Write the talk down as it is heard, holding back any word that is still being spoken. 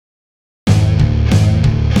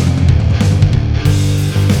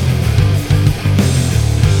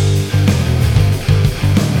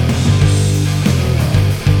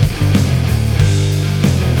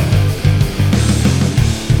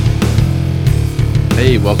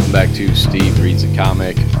Hey, welcome back to Steve Reads a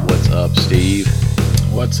Comic. What's up, Steve?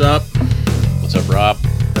 What's up? What's up, Rob?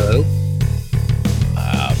 Hello.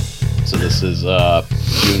 So this is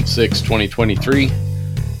June 6, 2023.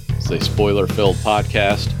 It's a spoiler-filled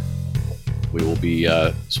podcast. We will be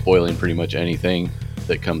spoiling pretty much anything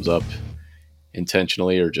that comes up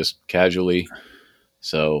intentionally or just casually.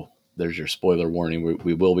 So there's your spoiler warning.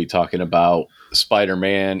 We will be talking about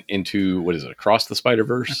Spider-Man into, what is it, Across the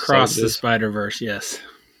Spider-Verse? Across the Spider-Verse, yes.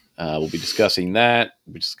 We'll be discussing that.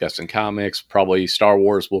 We'll be discussing comics. Probably Star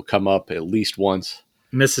Wars will come up at least once.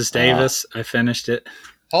 Mrs. Davis, I finished it.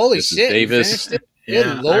 Holy Mrs. shit! Davis. You finished it? Yeah,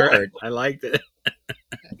 Good Lord! I liked it.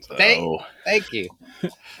 Thank you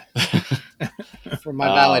for my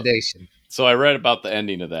validation. So I read about the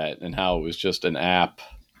ending of that and how it was just an app,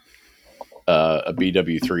 a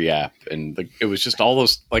BW3 app, and it was just all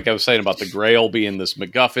those, like I was saying about the Grail being this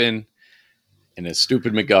MacGuffin and a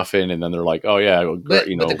stupid MacGuffin, and then they're like, "Oh yeah, but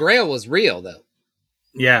the Grail was real though.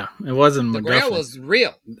 Yeah, it wasn't the MacGuffin. Grail was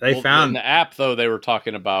real. They found in the app though. They were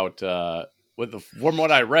talking about from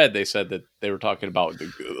what I read, they said that they were talking about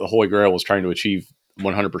the Holy Grail was trying to achieve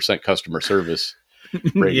 100% customer service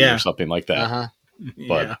rating or something like that. Uh-huh.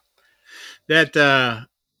 But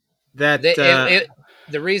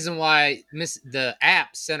the reason why the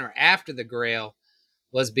app center after the Grail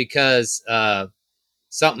was because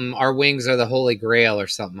something, our wings are the Holy Grail or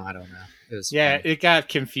something. I don't know. It was funny. It got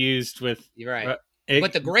confused with. You're right.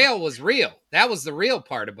 But the Grail was real. That was the real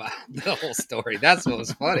part about the whole story. That's what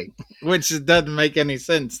was funny. Which doesn't make any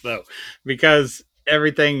sense though, because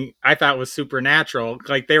everything I thought was supernatural.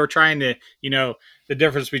 Like they were trying to, the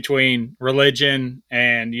difference between religion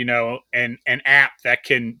and, and an app that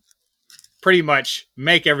can pretty much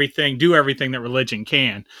make everything, do everything that religion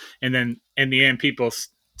can. And then in the end, people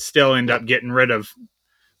still end up getting rid of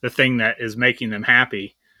the thing that is making them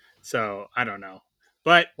happy. So I don't know.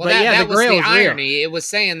 But that the was Grail the irony. real. It was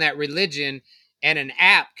saying that religion and an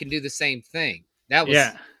app can do the same thing. That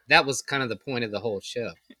was kind of the point of the whole show.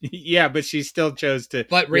 Yeah, but she still chose to.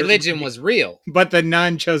 But religion was real. But the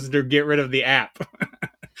nun chose to get rid of the app.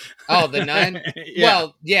 Oh, the nun? Yeah.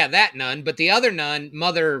 Well, yeah, that nun. But the other nun,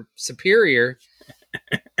 Mother Superior,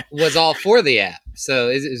 was all for the app. So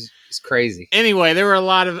it's crazy. Anyway, there were a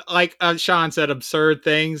lot of, like Sean said, absurd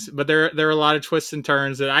things, but there are a lot of twists and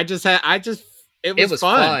turns that it was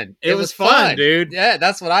fun. It was fun, dude. Yeah,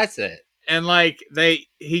 that's what I said. And like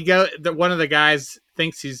one of the guys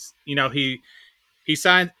thinks he's, he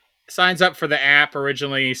signs up for the app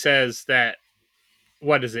originally. He says that,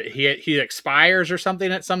 what is it? He expires or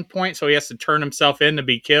something at some point, so he has to turn himself in to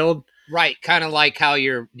be killed. Right, kind of like how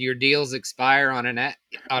your deals expire on an app.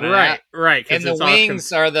 Right. And the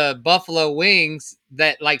wings are the buffalo wings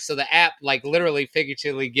that, like, so the app, like, literally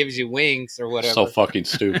figuratively gives you wings or whatever. So fucking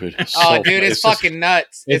stupid. It's fucking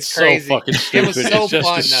nuts. It's crazy. So fucking stupid. It was so it's just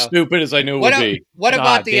fun, as though. Stupid as I knew it would be. What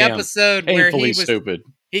about the episode where he was stupid?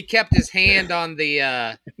 He kept his hand on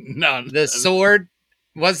the sword.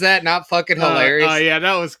 Was that not fucking hilarious? Oh yeah,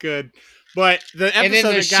 that was good. But the episode and then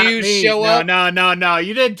the that got shoes me, show up. No.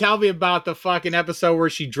 You didn't tell me about the fucking episode where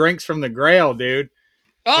she drinks from the Grail, dude.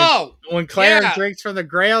 Oh, when Claire drinks from the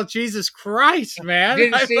Grail, Jesus Christ, man!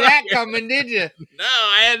 Didn't see that coming, did you? No,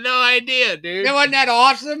 I had no idea, dude. Wasn't that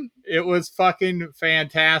awesome? It was fucking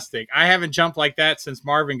fantastic. I haven't jumped like that since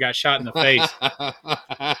Marvin got shot in the face.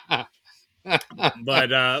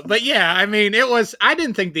 But yeah, I mean, I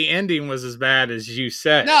didn't think the ending was as bad as you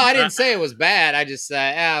said. No, I didn't say it was bad. I just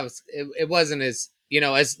it wasn't as,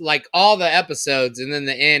 as like all the episodes, and then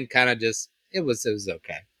the end kind of just, it was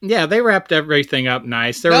okay. Yeah, they wrapped everything up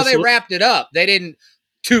nice. They wrapped it up. They didn't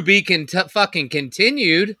to be fucking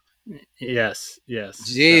continued. Yes.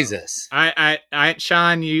 Jesus. So, I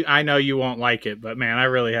Sean, I know you won't like it, but man, I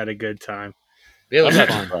really had a good time. It was I'm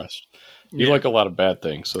fun. impressed. You like a lot of bad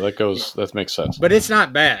things, so that makes sense. But it's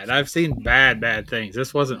not bad. I've seen bad things.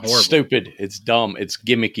 This wasn't horrible. It's stupid. It's dumb. It's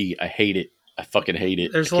gimmicky. I hate it. I fucking hate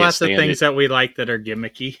it. There's lots of things that we like that are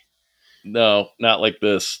gimmicky. No, not like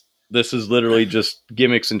this. This is literally just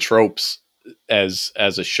gimmicks and tropes as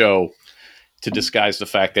a show to disguise the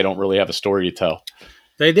fact they don't really have a story to tell.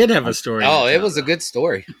 They did have a story. Oh, it was a good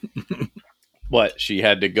story. What? She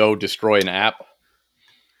had to go destroy an app?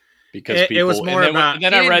 Because it was more about.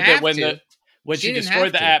 Then I read that when she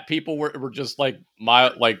destroyed the app, people were just like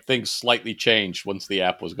things slightly changed once the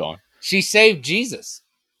app was gone. She saved Jesus.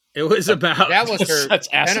 It was about that was her. That's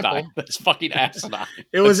asinine. That's fucking asinine.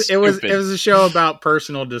 It was a show about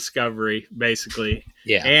personal discovery, basically.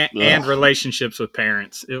 Yeah, and relationships with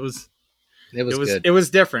parents. It was good. It was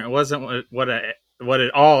different. It wasn't what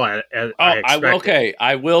it all. I expected. Okay.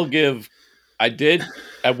 I will give. I did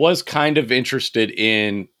I was kind of interested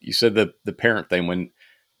in, you said the parent thing when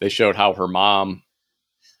they showed how her mom.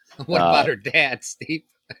 What about her dad, Steve?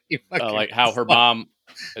 Like how her mom.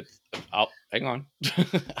 Hang on. Go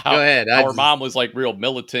ahead. How her mom was like real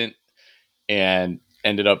militant and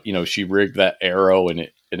ended up, she rigged that arrow and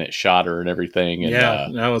it shot her and everything. And,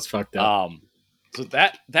 that was fucked up. So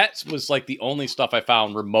that was like the only stuff I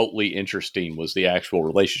found remotely interesting was the actual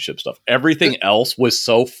relationship stuff. Everything else was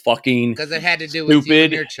so fucking because it had to do stupid. with you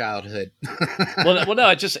and your childhood. well, no,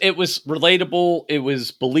 it was relatable. It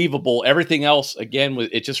was believable. Everything else, again,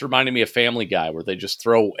 it just reminded me of Family Guy, where they just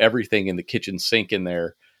throw everything in the kitchen sink in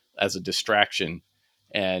there as a distraction,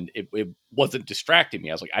 and it wasn't distracting me.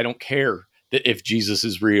 I was like, I don't care if Jesus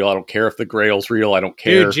is real. I don't care if the Grail's real. I don't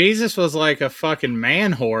care. Dude, Jesus was like a fucking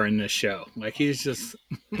man whore in this show. Like he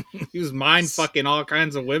was mind fucking all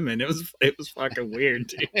kinds of women. It was fucking weird,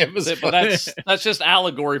 dude. But that's just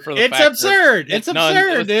allegory for the it's fact absurd. It's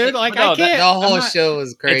absurd, dude. Like I can't. The whole show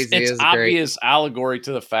is crazy. It's obvious allegory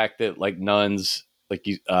to the fact that like nuns, like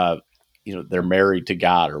they're married to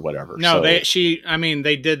God or whatever. No, they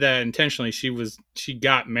did that intentionally. She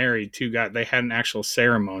got married to God. They had an actual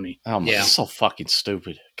ceremony. Oh my, that's so fucking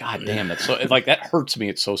stupid. God damn, that's so like that hurts me.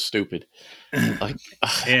 It's so stupid. Like,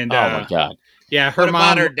 and oh my God. Yeah, her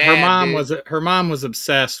mom was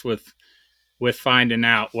obsessed with finding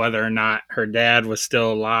out whether or not her dad was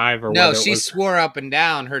still alive or no. She swore up and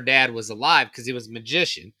down her dad was alive because he was a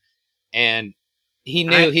magician, and he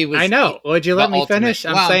knew he was. I know. Would you let me finish?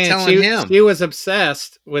 I'm saying she was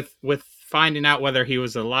obsessed with finding out whether he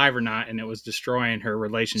was alive or not, and it was destroying her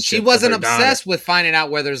relationship. She wasn't obsessed with finding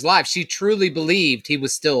out whether he's alive. She truly believed he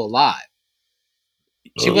was still alive.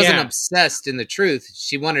 She wasn't obsessed in the truth.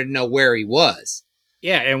 She wanted to know where he was.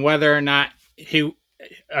 Yeah, and whether or not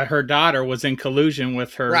her daughter was in collusion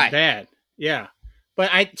with her dad. Yeah,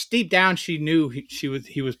 but deep down she knew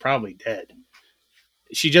he was probably dead.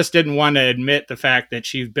 She just didn't want to admit the fact that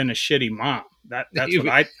she's been a shitty mom.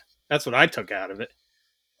 That's what I took out of it.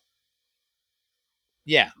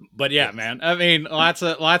 Yeah, but yeah, man. I mean, lots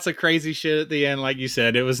of crazy shit at the end. Like you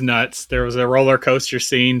said, it was nuts. There was a roller coaster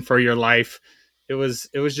scene for your life. It was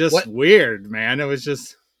just weird, man. It was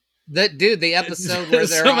just the episode where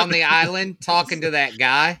they're on the island talking to that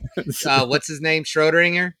guy. What's his name?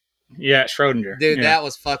 Schrodinger. Yeah, Schrodinger. Dude, that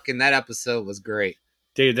was fucking. That episode was great.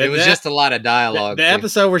 Dude, it was just a lot of dialogue. The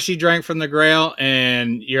episode where she drank from the Grail,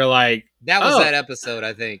 and you're like, that was that episode,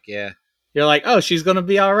 I think. Yeah, you're like, oh, she's gonna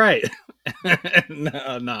be all right.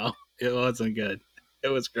 No, it wasn't good. It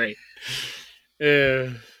was great.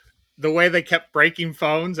 The way they kept breaking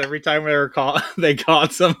phones every time they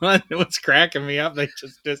called someone, it was cracking me up. They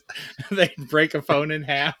just they'd break a phone in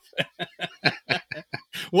half.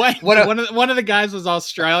 One of the guys was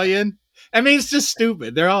Australian. I mean, it's just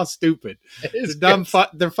stupid. They're all stupid.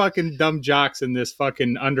 They're fucking dumb jocks in this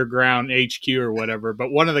fucking underground HQ or whatever.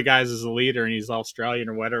 But one of the guys is a leader, and he's Australian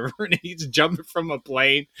or whatever, and he's jumping from a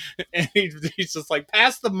plane, and he's just like,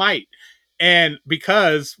 pass the mic. And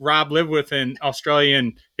because Rob lived with an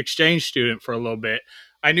Australian exchange student for a little bit,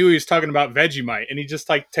 I knew he was talking about Vegemite, and he just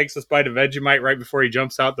like takes this bite of Vegemite right before he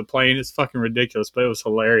jumps out the plane. It's fucking ridiculous, but it was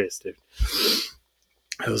hilarious, dude.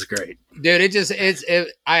 It was great, dude.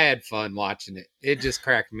 I had fun watching it. It just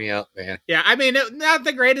cracked me up, man. Yeah, I mean, not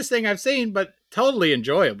the greatest thing I've seen, but totally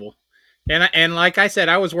enjoyable. And like I said,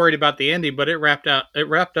 I was worried about the ending, but it wrapped up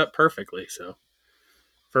perfectly. So,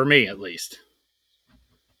 for me at least.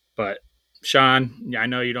 But Sean, I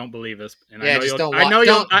know you don't believe us, and yeah,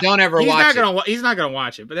 don't ever watch it. He's not gonna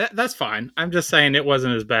watch it, but that's fine. I'm just saying it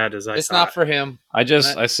wasn't as bad as I thought. It's not for him. I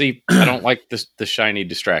don't like the shiny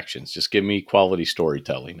distractions. Just give me quality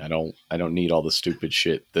storytelling. I don't need all the stupid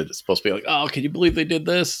shit that's supposed to be like, oh, can you believe they did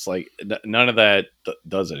this? It's like none of that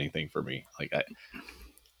does anything for me. Like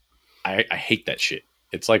I hate that shit.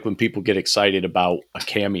 It's like when people get excited about a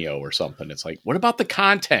cameo or something. It's like, what about the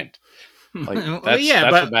content? Like that's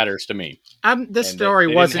what matters to me. This story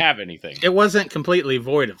didn't have anything. It wasn't completely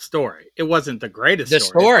void of story. It wasn't the greatest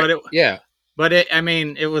story. But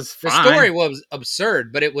it was fine. The story was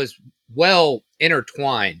absurd, but it was well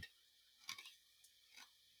intertwined.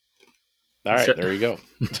 All right, there you go.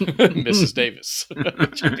 Mrs. Davis.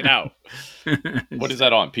 Check it out. What is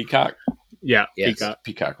that on? Peacock? Yeah, yes.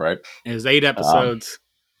 Peacock, right? It was 8 episodes.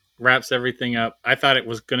 Wraps everything up. I thought it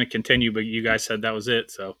was going to continue, but you guys said that was it,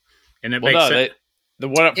 so... And it makes sense.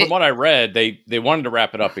 From what I read, they wanted to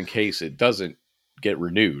wrap it up in case it doesn't get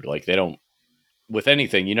renewed. Like they don't, with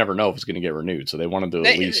anything, you never know if it's going to get renewed. So they wanted to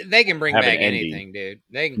at least they can bring back anything, dude.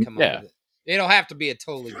 They can come up with it. It'll have to be a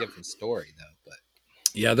totally different story though. But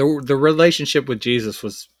Yeah, the relationship with Jesus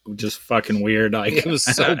was just fucking weird. Like It was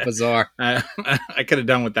so bizarre. I could have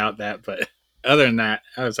done without that, but other than that,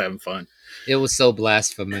 I was having fun. It was so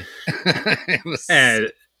blasphemy. It was.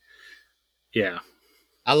 And yeah,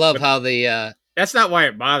 I love how the. that's not why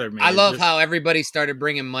it bothered me. I It's love just- how everybody started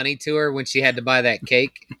bringing money to her when she had to buy that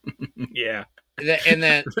cake. yeah, And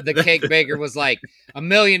then the cake baker was like $1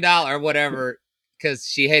 million or whatever because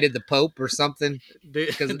she hated the Pope or something.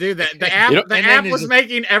 dude, 'Cause- the app You know- the and then app there's was just-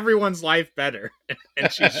 making everyone's life better,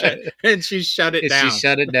 and she shut it down. She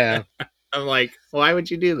shut it down. I'm like, why would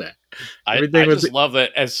you do that? I Everything was- just love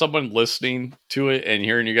that as someone listening to it and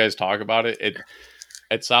hearing you guys talk about it,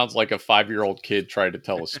 it sounds like a 5-year-old kid trying to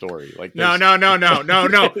tell a story. Like No.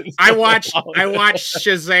 I watched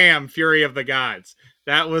Shazam: Fury of the Gods.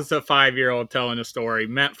 That was a 5-year-old telling a story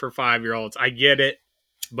meant for 5-year-olds. I get it,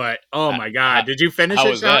 but oh my god, did you finish How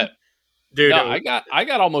it, was Sean? that? Dude, No, I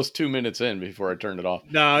got almost 2 minutes in before I turned it off.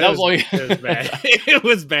 no, that it was only- it was bad. It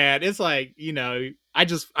was bad. It's like,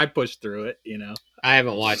 I pushed through it. I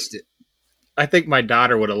haven't watched it. I think my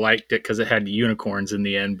daughter would have liked it because it had unicorns in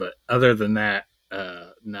the end, but other than that,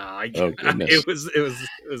 no, Oh, goodness. it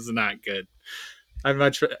was not good.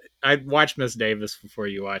 I'd watch Miss Davis before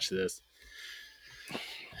you watch this.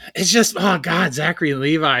 It's just, oh god, Zachary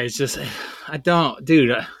Levi is just,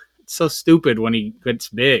 it's so stupid when he gets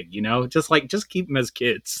big, just keep him as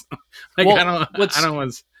kids. Like, Well, I don't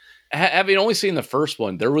want. Having only seen the first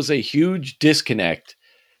one, there was a huge disconnect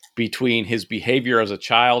between his behavior as a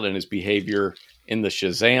child and his behavior in the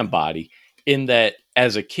Shazam body, in that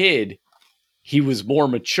as a kid, he was more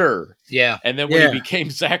mature. Yeah. And then when Yeah. he became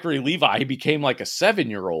Zachary Levi, he became like a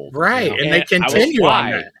 7-year-old. Right, and they I was, continue on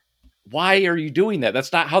why? that. Why are you doing that?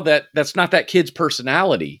 That's not that kid's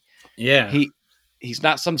personality. Yeah, He's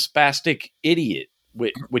not some spastic idiot,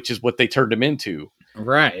 which is what they turned him into.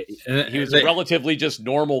 right. He was a relatively just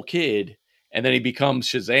normal kid, and then he becomes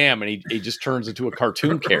Shazam, and he just turns into a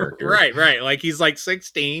cartoon character. Right. Like he's like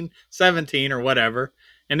 16, 17 or whatever.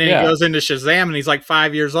 And then Yeah. he goes into Shazam and he's like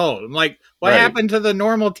 5 years old. I'm like, what Right. happened to the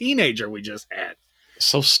normal teenager we just had?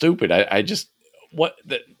 So stupid. I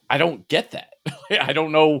don't get that. I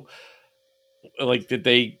don't know. Like, did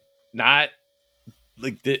they not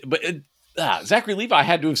like? Zachary Levi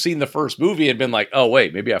had to have seen the first movie and been like, "Oh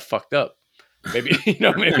wait, maybe I fucked up. Maybe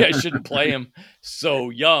maybe I shouldn't play him so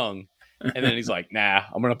young." And then he's like, "Nah,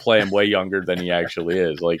 I'm gonna play him way younger than he actually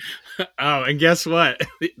is." Like, Oh, and guess what?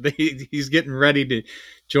 He's getting ready to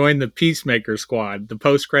join the Peacemaker squad. The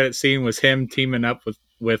post-credit scene was him teaming up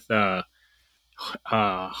with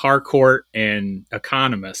Harcourt and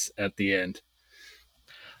Economist at the end.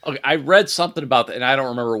 okay, I read something about that, and I don't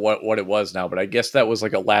remember what it was now, but I guess that was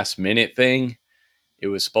like a last minute thing. It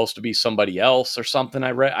was supposed to be somebody else or something. I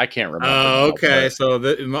read. I can't remember. Oh, now, okay. but- So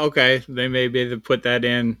they may be able to put that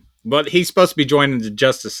in, but he's supposed to be joining the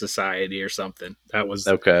Justice Society or something. That was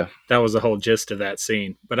okay. the whole gist of that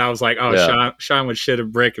scene. But I was like, oh, Yeah. Sean would shit a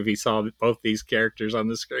brick if he saw both these characters on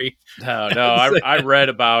the screen. No. I read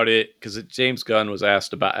about it because James Gunn was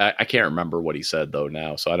asked about. I can't remember what he said though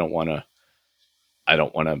now, so I don't want to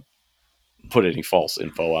put any false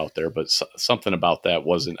info out there. But something about that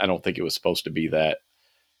wasn't. I don't think it was supposed to be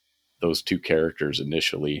those two characters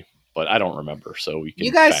initially, but I don't remember. So we can.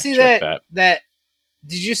 You guys fact see check that?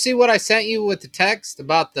 Did you see what I sent you with the text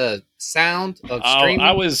about the sound of streaming?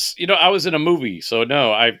 I was in a movie, so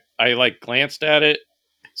no, I like glanced at it,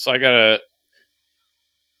 so I gotta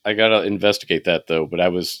investigate that though. But I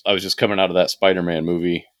was just coming out of that Spider-Man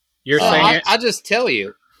movie. You're saying I'll just tell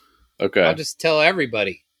you. Okay, I'll just tell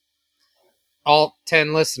everybody. All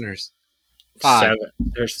 10 listeners. 5.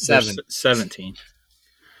 There's 17.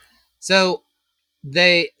 So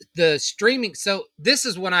the streaming. So this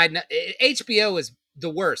is when HBO is the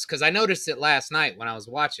worst because I noticed it last night when I was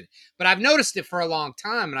watching it. But I've noticed it for a long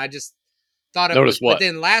time, and I just thought it Notice was. what? But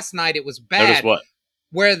then last night it was bad. notice what?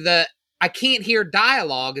 Where I can't hear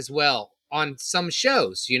dialogue as well on some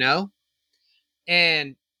shows,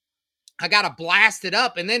 and I gotta blast it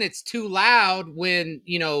up, and then it's too loud when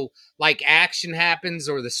like action happens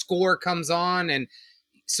or the score comes on, and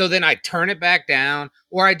so then I turn it back down,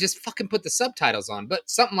 or I just fucking put the subtitles on. But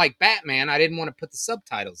something like Batman, I didn't want to put the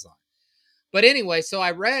subtitles on. But anyway, so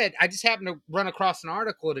I just happened to run across an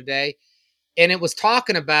article today, and it was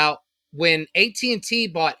talking about when AT&T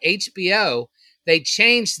bought HBO, they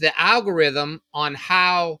changed the algorithm on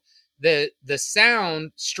how the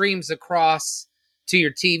sound streams across to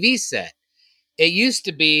your TV set. It used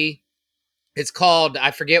to be, it's called,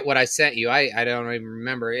 I forget what I sent you. I don't even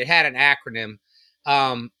remember. It had an acronym.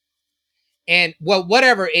 And well,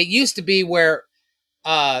 whatever. It used to be where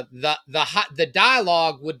the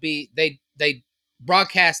dialogue would be, they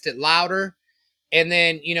broadcast it louder, and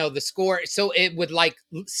then, you know, the score, so it would like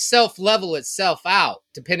self level itself out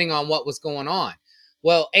depending on what was going on.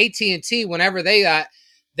 Well, AT&T, whenever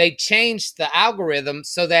they changed the algorithm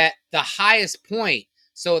so that the highest point,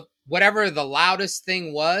 so whatever the loudest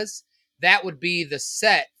thing was, that would be the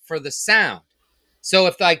set for the sound. So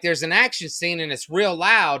if like there's an action scene and it's real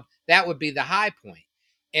loud, that would be the high point.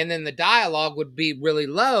 And then the dialogue would be really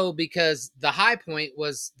low because the high point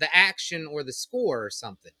was the action or the score or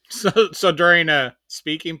something. So during a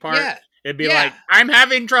speaking part, Yeah. it'd be like, I'm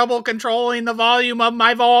having trouble controlling the volume of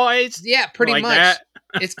my voice. Yeah, pretty like much. That.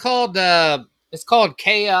 It's called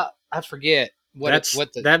K. I forget what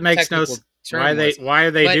the that makes no technical sense. term Why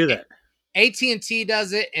do they do that? AT&T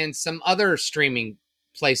does it, and some other streaming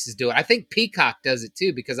places do it. I think Peacock does it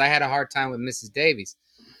too, because I had a hard time with Mrs. Davies.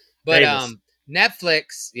 But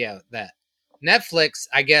Netflix, Netflix,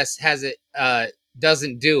 I guess, has it,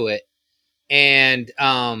 doesn't do it. And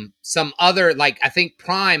some other, like, I think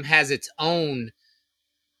Prime has its own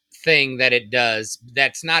thing that it does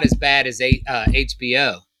that's not as bad as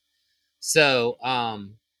HBO. So,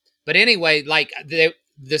 but anyway, like,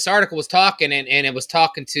 this article was talking, and it was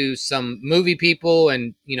talking to some movie people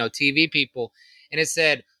and, you know, TV people, and it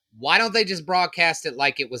said, why don't they just broadcast it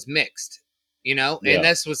like it was mixed? You know, and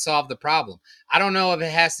this would solve the problem. I don't know if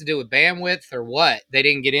it has to do with bandwidth or what. They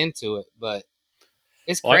didn't get into it, but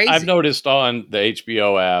it's crazy. I've noticed on the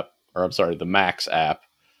HBO app, or I'm sorry, the Max app.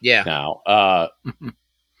 Yeah. Now,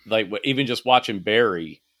 like even just watching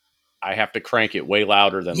Barry, I have to crank it way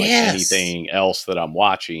louder than like anything else that I'm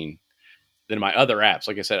watching than my other apps.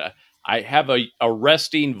 Like I said, I have a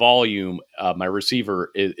resting volume. My receiver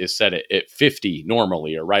is set at 50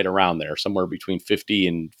 normally, or right around there, somewhere between 50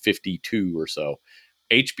 and 52 or so.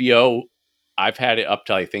 HBO, I've had it up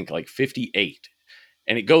to, I think, like 58,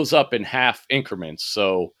 and it goes up in half increments.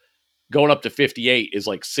 So going up to 58 is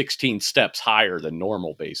like 16 steps higher than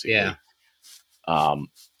normal, basically. Yeah.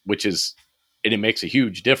 Which is, and it makes a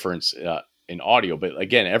huge difference in audio. But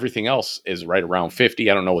again, everything else is right around 50.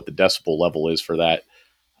 I don't know what the decibel level is for that.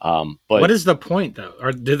 But what is the point though?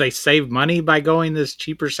 Or do they save money by going this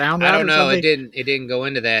cheaper sound? I don't know. It didn't go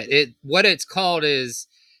into that. What it's called is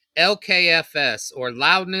LKFS, or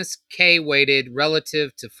loudness K weighted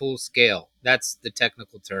relative to full scale. That's the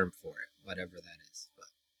technical term for it, whatever that is.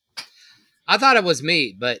 But I thought it was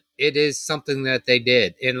me, but it is something that they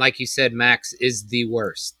did. And like you said, Max is the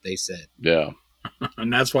worst, they said. Yeah.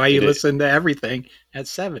 And that's why you listen to everything at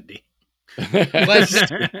 70. But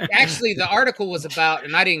actually, the article was about,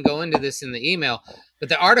 and I didn't go into this in the email, but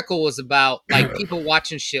the article was about like people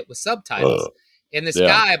watching shit with subtitles. And this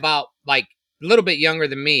guy, about like a little bit younger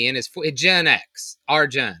than me, and his Gen X, our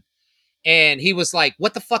Gen, and he was like,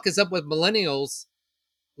 "What the fuck is up with millennials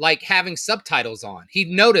like having subtitles on?" He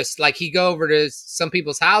noticed, like, he'd go over to some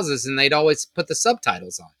people's houses and they'd always put the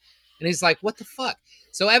subtitles on, and he's like, "What the fuck?"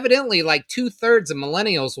 So evidently, like 2/3 of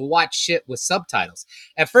millennials will watch shit with subtitles.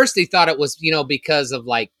 At first, he thought it was, you know, because of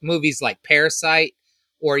like movies like Parasite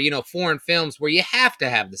or, you know, foreign films where you have to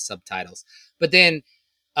have the subtitles. But then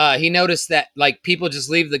he noticed that like people just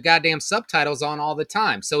leave the goddamn subtitles on all the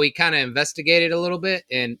time. So he kind of investigated a little bit,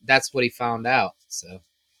 and that's what he found out. So,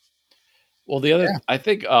 well, the other, I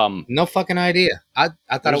think, no fucking idea. I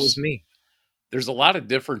thought it was me. There's a lot of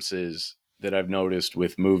differences that I've noticed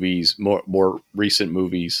with movies, more recent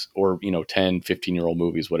movies, or, you know, 10, 15-year-old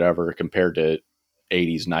movies, whatever, compared to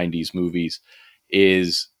 80s, 90s movies,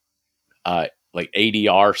 is like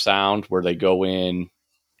ADR sound, where they go in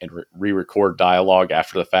and re-record dialogue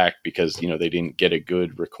after the fact because, you know, they didn't get a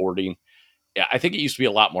good recording. Yeah, I think it used to be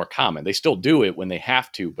a lot more common. They still do it when they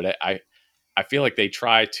have to, but I feel like they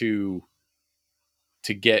try to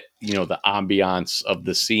get, you know, the ambiance of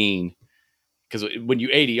the scene. Because when you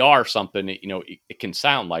ADR something, you know, it can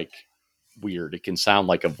sound like weird. It can sound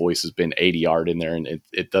like a voice has been ADR'd in there, and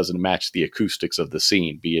it doesn't match the acoustics of the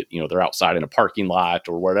scene. Be it, you know, they're outside in a parking lot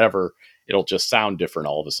or whatever, it'll just sound different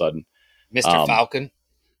all of a sudden. Mr. Falcon.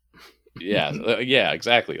 Yeah, yeah,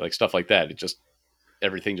 exactly. Like stuff like that.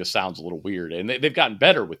 Everything just sounds a little weird, and they've gotten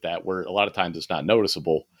better with that, where a lot of times it's not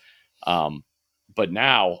noticeable. But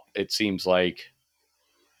now it seems like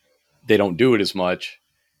they don't do it as much.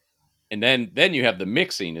 And then you have the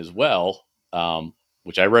mixing as well,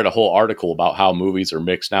 which I read a whole article about how movies are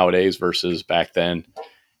mixed nowadays versus back then.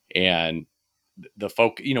 And the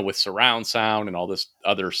folk, you know, with surround sound and all this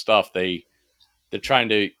other stuff, they're trying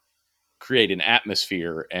to create an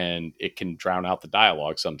atmosphere, and it can drown out the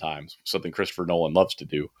dialogue sometimes, something Christopher Nolan loves to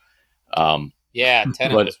do. Yeah,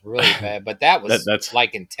 Tenet was really bad, but that was that's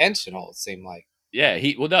like intentional, it seemed like. Yeah,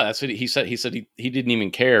 that's what he said. He said he didn't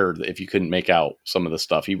even care if you couldn't make out some of the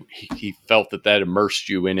stuff. He felt that immersed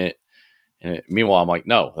you in it. And meanwhile, I'm like,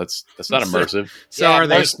 no, that's not immersive. So yeah, are it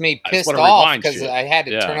they? immersed me I just pissed wanna off rewind because shit. I had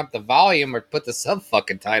to Yeah. turn up the volume or put the sub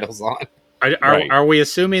fucking titles on. Are, are we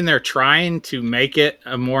assuming they're trying to make it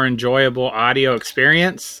a more enjoyable audio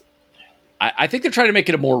experience? I think they're trying to make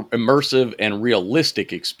it a more immersive and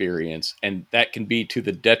realistic experience, and that can be to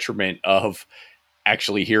the detriment of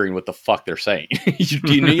actually hearing what the fuck they're saying.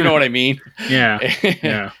 you know what I mean? Yeah.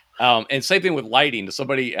 Yeah. And same thing with lighting.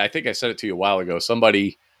 Somebody, I think I said it to you a while ago.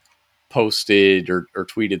 Somebody posted or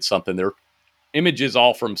tweeted something. There were images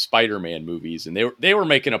all from Spider-Man movies, and they were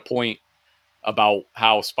making a point about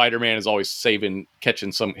how Spider-Man is always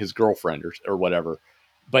catching his girlfriend or whatever.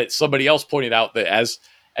 But somebody else pointed out that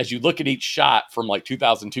as you look at each shot from like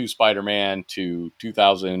 2002 Spider-Man to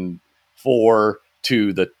 2004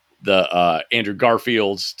 to the Andrew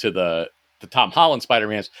Garfield's to the Tom Holland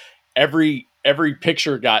Spider-Mans, every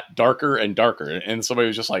picture got darker and darker. And somebody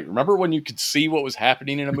was just like, remember when you could see what was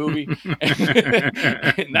happening in a movie?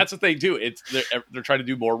 And that's what they do. They're trying to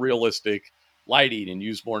do more realistic lighting and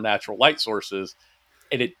use more natural light sources.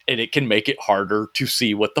 And it can make it harder to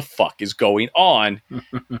see what the fuck is going on,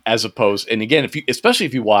 as opposed. And again, especially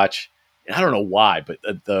if you watch, and I don't know why, but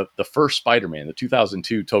the first Spider-Man, the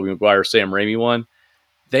 2002 Tobey Maguire, Sam Raimi one,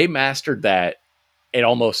 they mastered that at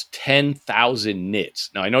almost 10,000 nits.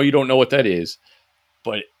 Now I know you don't know what that is,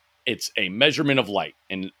 but it's a measurement of light,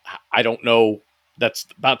 and I don't know. That's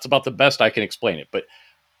about the best I can explain it. But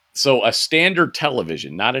so a standard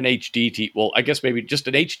television, not an HD TV, well, I guess maybe just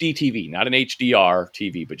an HD TV, not an HDR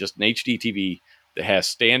TV, but just an HD TV that has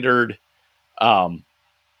standard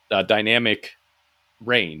dynamic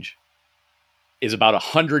range, is about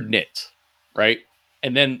 100 nits, right?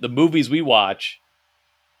 And then the movies we watch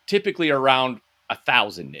typically are around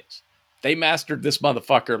 1,000 nits. They mastered this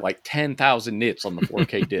motherfucker like 10,000 nits on the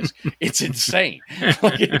 4K disc. It's insane.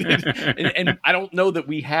 And I don't know that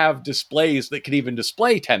we have displays that can even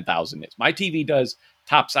display 10,000 nits. My TV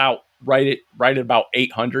tops out right at about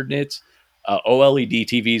 800 nits. OLED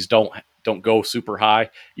TVs don't go super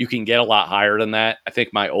high. You can get a lot higher than that. I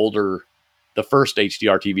think the first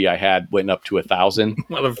HDR TV I had went up to 1,000.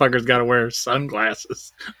 Motherfucker's got to wear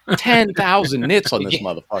sunglasses. 10,000 nits on this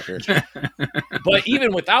motherfucker. But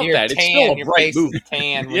even without You're that, tan, it's still a your bright face movie. is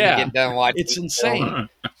tan when Yeah. you get done watching. It's insane.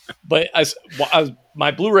 But as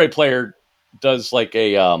my Blu-ray player does like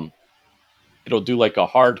it'll do like a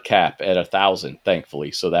hard cap at 1,000,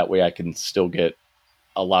 thankfully, so that way I can still get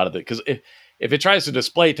a lot of it. Because if it tries to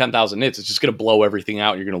display 10,000 nits, it's just going to blow everything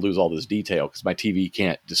out. And you're going to lose all this detail because my TV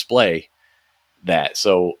can't display that.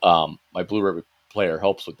 So my Blu-ray player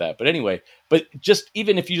helps with that. But anyway, just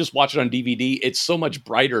even if you just watch it on DVD, it's so much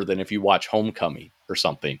brighter than if you watch Homecoming or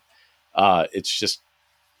something. It's just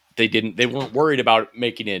they weren't worried about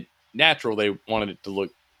making it natural. They wanted it to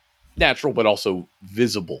look natural but also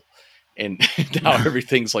visible. And now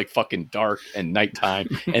everything's like fucking dark and nighttime.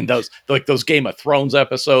 And those Game of Thrones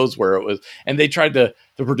episodes where it was, and the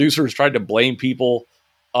producers tried to blame people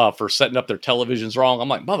for setting up their televisions wrong. I'm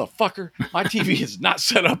like, motherfucker, my TV is not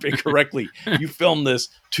set up incorrectly. You filmed this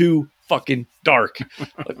too fucking dark.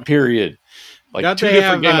 Like, period. Like Don't two they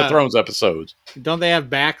different have, Game of Thrones episodes. Don't they have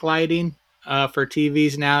backlighting for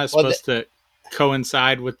TVs now? It's supposed to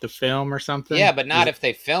coincide with the film or something. Yeah, but not if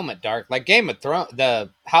they film it dark. Like Game of Thrones, the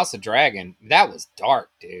House of Dragon, that was dark,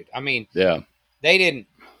 dude. I mean, yeah, they didn't,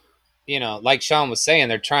 like Sean was saying,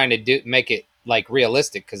 they're trying to make it like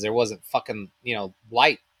realistic because there wasn't fucking,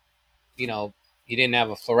 light. You didn't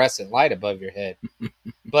have a fluorescent light above your head.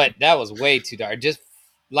 But that was way too dark. Just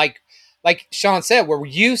like Sean said, we're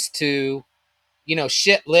used to,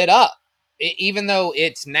 shit lit up. Even though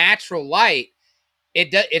it's natural light,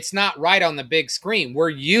 it's not right on the big screen. We're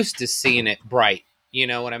used to seeing it bright. You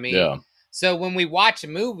know what I mean? Yeah. So when we watch a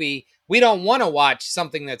movie, we don't want to watch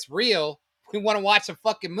something that's real. We want to watch a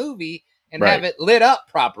fucking movie and have it lit up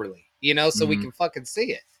properly, so we can fucking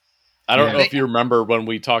see it. I don't know if you remember when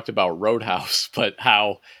we talked about Roadhouse, but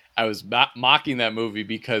how I was mocking that movie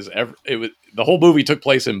because the whole movie took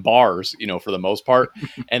place in bars, for the most part,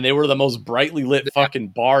 and they were the most brightly lit fucking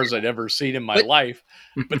bars I'd ever seen in my life.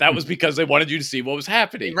 But that was because they wanted you to see what was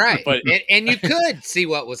happening, right? But and you could see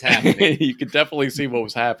what was happening. You could definitely see what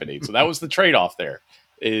was happening. So that was the trade-off.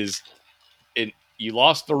 You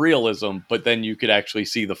lost the realism, but then you could actually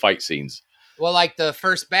see the fight scenes. Well, like the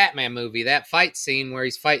first Batman movie, that fight scene where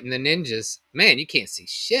he's fighting the ninjas, man, you can't see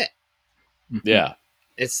shit. Yeah.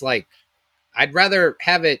 It's like, I'd rather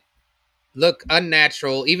have it look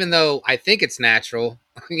unnatural, even though I think it's natural.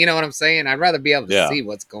 You know what I'm saying? I'd rather be able to see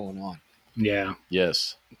what's going on. Yeah.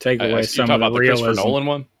 Yes. take away You're some talking of the about the Christopher realism. Nolan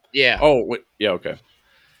one? Yeah. Oh, wait, yeah, okay.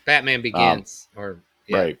 Batman Begins.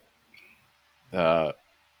 Right.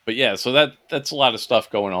 But yeah, so that's a lot of stuff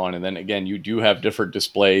going on. And then again, you do have different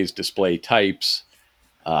display types.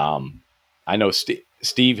 I know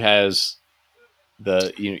Steve has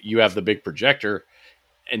you have the big projector,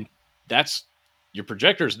 and your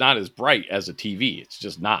projector is not as bright as a TV. It's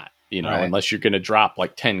just not, Right. unless you're going to drop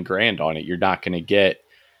like 10 grand on it, you're not going to get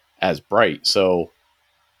as bright. So,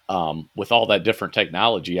 with all that different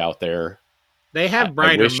technology out there, They have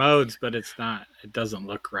brighter modes, but it doesn't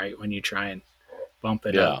look right when you try and bump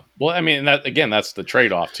it up. Well, I mean, that's the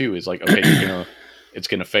trade-off too, is like, okay, it's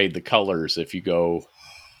going to fade the colors if you go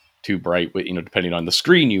too bright, depending on the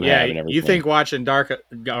screen you have and everything. You think watching Dark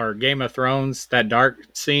or Game of Thrones, that dark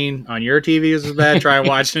scene on your TV is bad? Try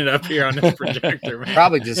watching it up here on this projector, man.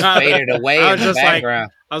 Probably just faded away in the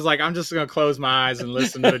background. I was like, I'm just going to close my eyes and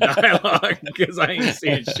listen to the dialogue because I ain't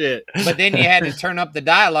seeing shit. But then you had to turn up the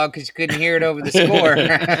dialogue because you couldn't hear it over the score.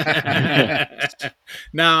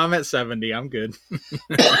 No, I'm at 70. I'm good.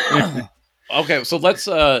 Okay, so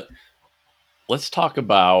let's talk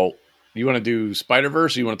about. You want to do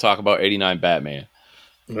Spider-Verse, or you want to talk about 89 Batman?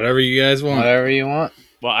 Whatever you guys want. Whatever you want.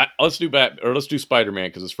 Well, let's do Spider-Man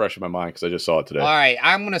because it's fresh in my mind because I just saw it today. All right,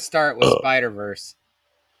 I'm going to start with Spider-Verse.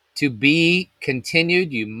 To be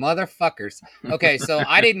continued, you motherfuckers. Okay, so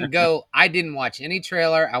I didn't watch any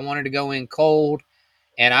trailer. I wanted to go in cold,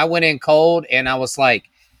 and I went in cold, and I was like,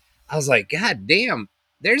 God damn,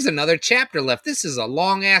 there's another chapter left. This is a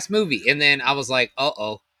long-ass movie. And then I was like,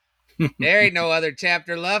 uh-oh. There ain't no other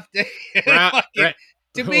chapter left. To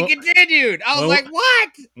be continued. I was like, what?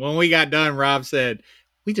 When we got done, Rob said,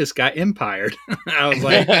 we just got empired. I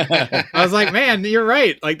was like, man, you're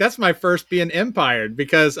right. Like, that's my first being empired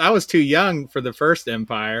because I was too young for the first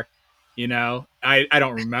Empire. I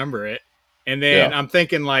don't remember it. And then I'm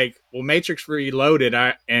thinking like, well, Matrix Reloaded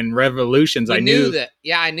and Revolutions. I knew that.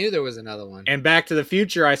 Yeah, I knew there was another one. And Back to the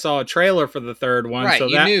Future, I saw a trailer for the third one. Right, so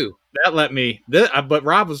you knew. That let me. But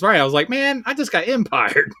Rob was right. I was like, man, I just got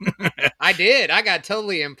empired. I did. I got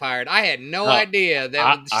totally empired. I had no idea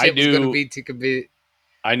that shit was going to be to compete.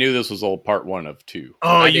 I knew this was old part 1 of 2.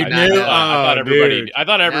 Oh, you knew? I thought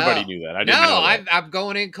everybody knew that. I didn't know that. I'm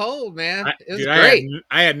going in cold, man. It was great.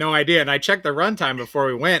 I had no idea, and I checked the runtime before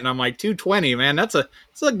we went, and I'm like, 220, man. It's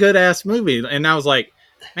a good ass movie. And I was like,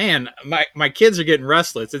 man, my kids are getting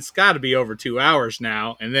restless. It's got to be over 2 hours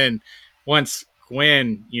now. And then once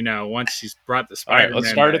Gwen, once she's brought the Spider-Man. All right,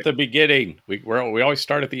 let's start at the beginning. We always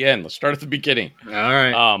start at the end. Let's start at the beginning. All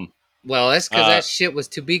right. Well, that's because that shit was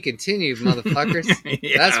to be continued, motherfuckers.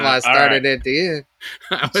 That's why I started at the end.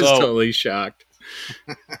 I was totally shocked.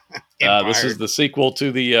 This is the sequel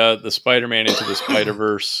to the Spider-Man Into the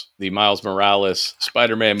Spider-Verse, the Miles Morales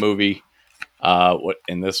Spider-Man movie. What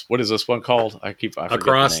is this one called? I forget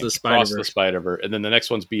Across the Spider-Verse. Across the Spider-Verse. And then the next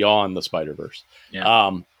one's Beyond the Spider-Verse.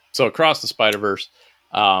 Yeah. So Across the Spider-Verse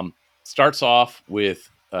starts off with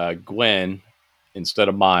Gwen instead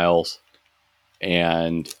of Miles.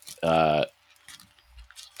 And oh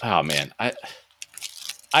man, I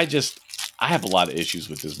have a lot of issues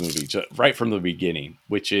with this movie right from the beginning,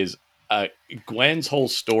 which is Gwen's whole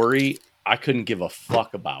story. I couldn't give a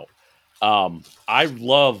fuck about. I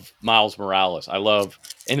love Miles Morales.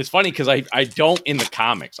 And it's funny because I don't in the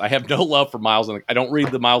comics. I have no love for Miles. I don't read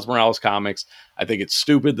the Miles Morales comics. I think it's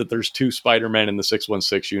stupid that there's 2 Spider-Men in the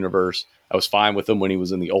 616 universe. I was fine with him when he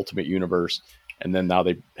was in the Ultimate Universe. And then now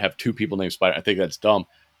they have 2 people named Spider. I think that's dumb.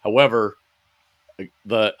 However, I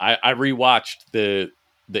rewatched the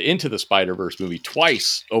Into the Spider-Verse movie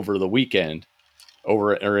twice over the weekend,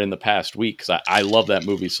 or in the past week, because I love that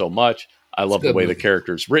movie so much. I love the way the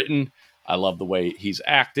character's written. I love the way he's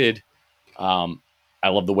acted. I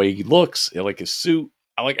love the way he looks. I like his suit.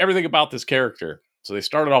 I like everything about this character. So they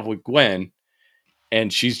started off with Gwen,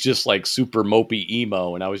 and she's just like super mopey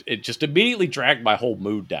emo, and it just immediately dragged my whole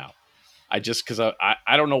mood down. Because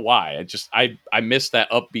I don't know why. I missed that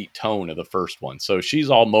upbeat tone of the first one. So she's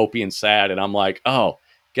all mopey and sad, and I'm like, oh,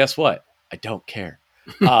 guess what? I don't care.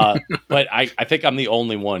 But I think I'm the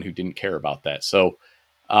only one who didn't care about that. So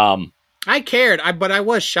I cared, but I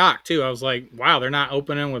was shocked too. I was like, wow, they're not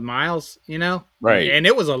opening with Miles, Right. And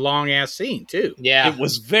it was a long ass scene too. Yeah. It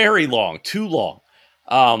was very long, too long.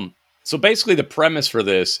 So basically the premise for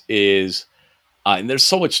this is, and there's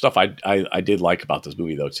so much stuff I did like about this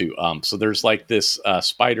movie though too. So there's like this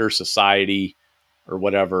Spider Society or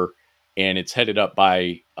whatever, and it's headed up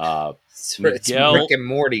by it's Rick and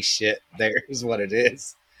Morty shit. There is what it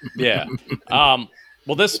is. Yeah.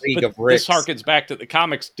 Well, this harkens back to the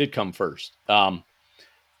comics did come first. But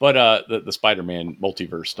the Spider-Man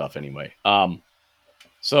multiverse stuff anyway.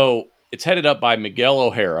 So it's headed up by Miguel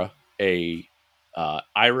O'Hara, a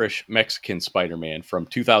Irish Mexican Spider-Man from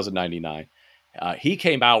 2099. He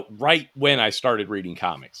came out right when I started reading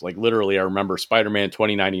comics. Like literally, I remember Spider-Man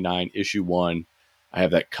 2099 issue 1. I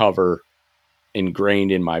have that cover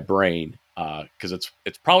ingrained in my brain because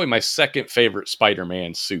it's probably my second favorite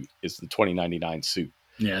Spider-Man suit is the 2099 suit.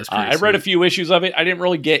 Yeah, I read a few issues of it. I didn't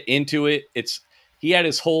really get into it. He had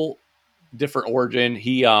his whole different origin.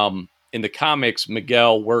 He in the comics,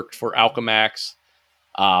 Miguel worked for Alchemax.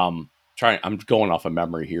 I'm going off of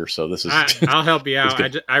memory here, so this is. I'll help you out.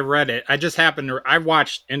 I read it. I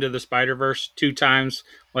watched Into the Spider-Verse 2 times,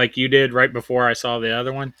 like you did, right before I saw the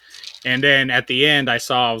other one, and then at the end, I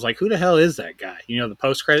was like, "Who the hell is that guy?" You know, the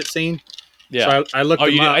post-credit scene. Yeah, so I looked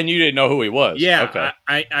him up, and you didn't know who he was. Yeah, okay.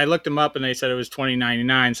 I looked him up, and they said it was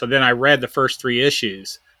 2099. So then I read the first 3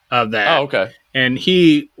 issues of that. Oh, okay. And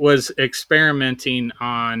he was experimenting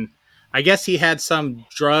on. I guess he had some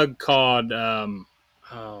drug called.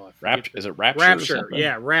 Is it Rapture? Rapture,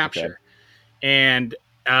 yeah, Rapture. Okay. And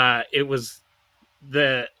it was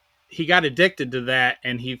he got addicted to that,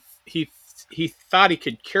 and he thought he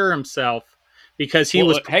could cure himself because he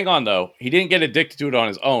was. Hang on though, he didn't get addicted to it on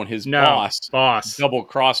his own. His boss double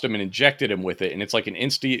crossed him and injected him with it, and it's like an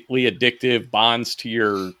instantly addictive, bonds to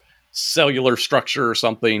your cellular structure or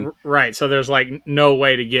something. Right. So there's like no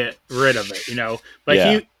way to get rid of it, you know. But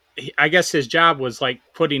he I guess his job was like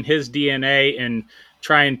putting his DNA and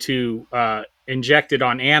trying to inject it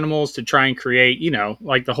on animals to try and create, you know,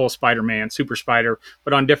 like the whole Spider-Man, Super Spider,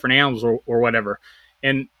 but on different animals or whatever.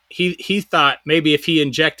 And he thought maybe if he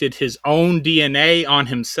injected his own DNA on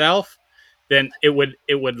himself, then it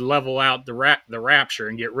would level out the Rapture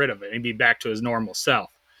and get rid of it and be back to his normal self.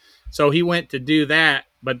 So he went to do that,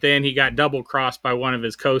 but then he got double-crossed by one of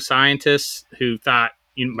his co-scientists who thought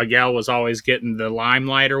Miguel was always getting the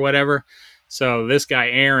limelight or whatever. So this guy,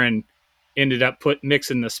 Aaron, ended up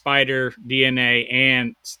mixing the spider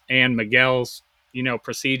DNA and Miguel's, you know,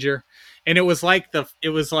 procedure. And it was like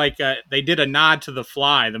they did a nod to The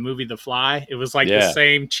Fly, the movie The Fly. It was like the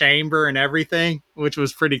same chamber and everything, which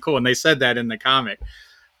was pretty cool. And they said that in the comic.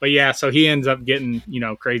 But yeah, so he ends up getting, you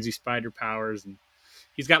know, crazy spider powers, and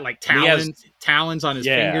he's got like talons on his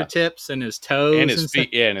fingertips and his toes and his feet.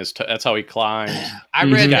 Yeah, and that's how he climbs. I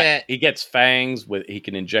read that he gets fangs he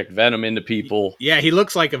can inject venom into people. Yeah, he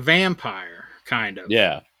looks like a vampire, kind of.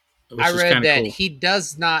 Yeah, I read that he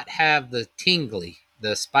does not have the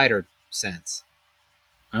spider sense.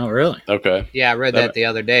 Oh, really? Okay. Yeah, I read that the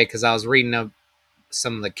other day because I was reading up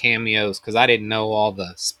some of the cameos because I didn't know all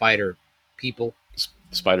the spider people.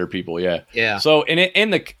 Spider people, yeah. Yeah. So in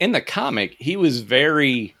the comic, he was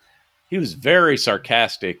very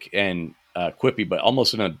sarcastic and quippy, but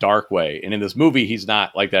almost in a dark way. And in this movie, he's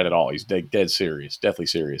not like that at all. He's dead serious, deathly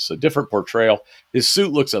serious. So different portrayal. His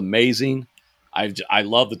suit looks amazing. I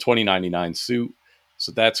love the 2099 suit,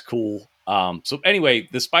 so that's cool. So anyway,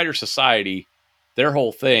 the Spider Society, their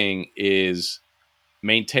whole thing is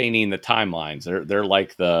maintaining the timelines. They're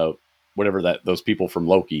like the whatever those people from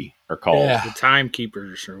Loki are called, the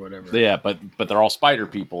timekeepers or whatever. Yeah, but they're all spider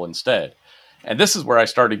people instead. And this is where I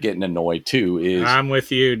started getting annoyed too. I'm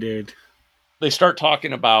with you, dude. They start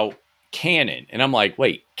talking about canon, and I'm like,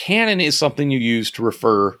 wait, canon is something you use to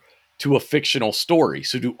refer to a fictional story.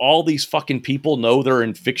 So do all these fucking people know they're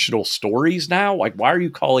in fictional stories now? Like, why are you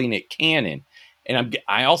calling it canon? And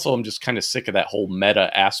I also am just kind of sick of that whole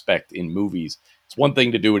meta aspect in movies. It's one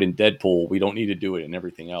thing to do it in Deadpool. We don't need to do it in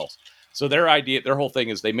everything else. So their whole thing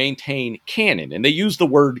is they maintain canon, and they use the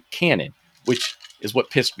word canon, which is what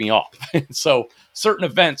pissed me off. So certain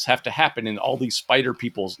events have to happen in all these spider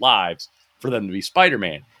people's lives for them to be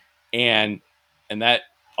Spider-Man. And that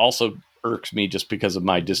also irks me just because of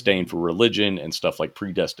my disdain for religion and stuff like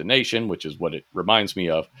predestination, which is what it reminds me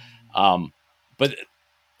of. But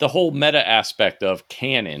the whole meta aspect of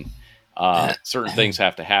canon, certain things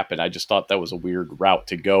have to happen. I just thought that was a weird route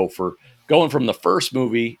to go for going from the first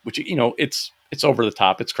movie, which, you know, it's over the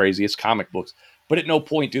top. It's crazy. It's comic books. But at no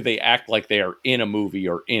point do they act like they are in a movie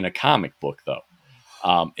or in a comic book,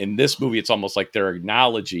 though. In this movie, it's almost like they're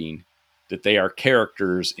acknowledging that they are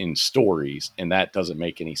characters in stories, and that doesn't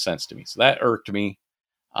make any sense to me. So that irked me.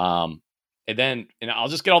 And I'll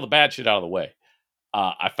just get all the bad shit out of the way.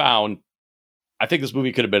 I think this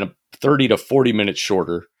movie could have been 30 to 40 minutes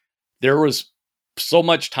shorter. There was so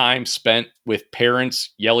much time spent with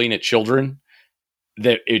parents yelling at children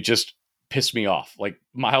that it just pissed me off. Like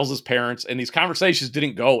Miles's parents, and these conversations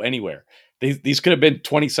didn't go anywhere. These could have been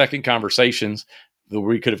 20-second conversations that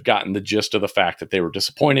we could have gotten the gist of the fact that they were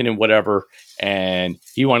disappointed in whatever, and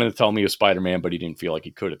he wanted to tell me he was Spider-Man, but he didn't feel like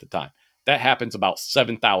he could at the time. That happens about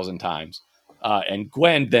 7,000 times. And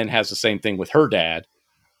Gwen then has the same thing with her dad,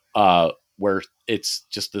 where it's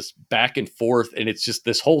just this back and forth, and it's just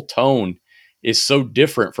this whole tone is so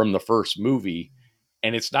different from the first movie,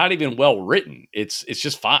 and it's not even well written. It's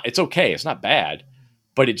just fine. It's okay. It's not bad,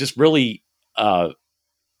 but it just really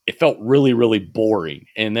it felt really, really boring.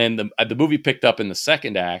 And then the movie picked up in the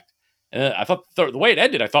second act, and I thought the way it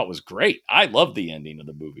ended, I thought was great. I loved the ending of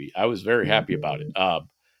the movie. I was very happy about it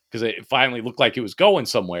because it finally looked like it was going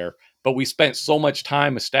somewhere. But we spent so much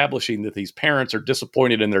time establishing that these parents are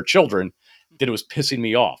disappointed in their children that it was pissing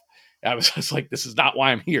me off. I was just like, this is not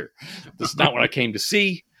why I'm here. This is not what I came to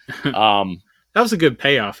see. That was a good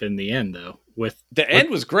payoff in the end, though. End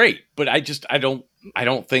was great, but I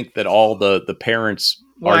don't think that all the parents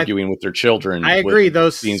arguing with their children. I agree.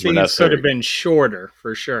 Those scenes could have been shorter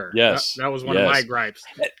for sure. Yes, that was one of my gripes.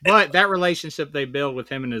 But that relationship they build with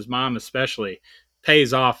him and his mom, especially,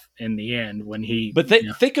 pays off in the end when he. But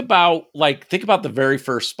think about the very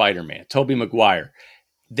first Spider-Man, Tobey Maguire.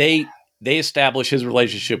 They establish his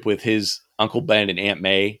relationship with his Uncle Ben and Aunt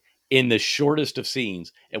May in the shortest of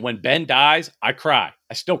scenes. And when Ben dies, I cry.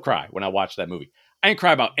 I still cry when I watch that movie. I didn't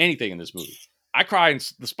cry about anything in this movie. I cry,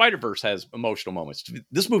 and the Spider-Verse has emotional moments.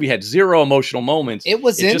 This movie had zero emotional moments. It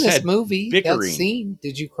was in this movie. Bickering. That scene.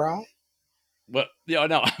 Did you cry? Well,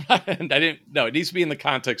 no, I didn't. No, it needs to be in the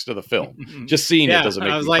context of the film. Just seeing it doesn't make me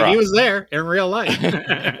cry. I was like, he was there in real life.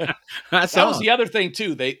 That was the other thing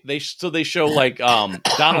too. They show like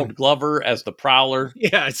Donald Glover as the Prowler.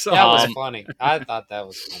 Yeah, I saw that was funny. I thought that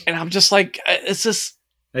was funny. And I'm just like, it's just.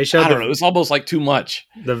 They showed. I don't know. It was almost like too much.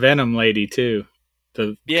 The Venom lady too.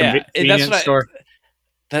 And that's store.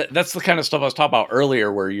 That's the kind of stuff I was talking about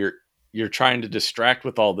earlier, where you're trying to distract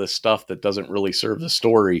with all this stuff that doesn't really serve the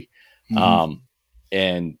story. Mm-hmm.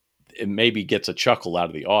 And it maybe gets a chuckle out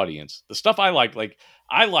of the audience. The stuff I liked,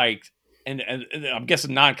 and I'm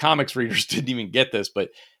guessing non-comics readers didn't even get this, but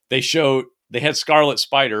they had Scarlet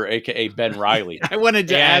Spider, aka Ben Reilly. I wanted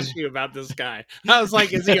to ask you about this guy. I was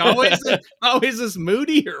like, is he always this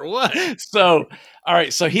moody or what? So, all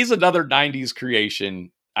right, so he's another 90s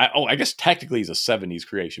creation. I guess technically he's a 70s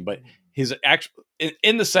creation, but his actual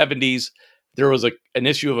in the 70s there was an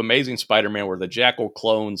issue of Amazing Spider-Man where the Jackal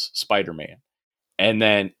clones Spider-Man. And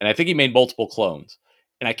I think he made multiple clones.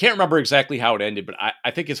 And I can't remember exactly how it ended, but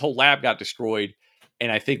I think his whole lab got destroyed,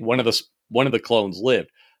 and I think one of the clones lived.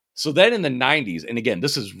 So then in the 90s, and again,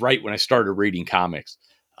 this is right when I started reading comics.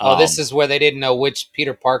 This is where they didn't know which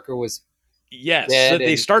Peter Parker was. Yes. So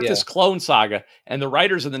they start this clone saga, and the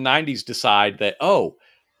writers in the 90s decide that,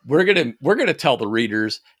 we're gonna tell the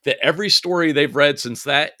readers that every story they've read since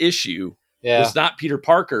that issue was not Peter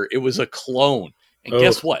Parker, it was a clone. And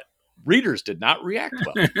guess what? Readers did not react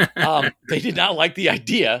well. They did not like the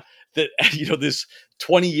idea that, this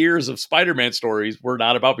 20 years of Spider-Man stories were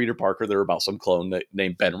not about Peter Parker. They're about some clone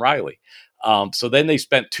named Ben Reilly. So then they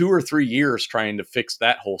spent 2 or 3 years trying to fix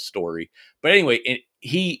that whole story. But anyway,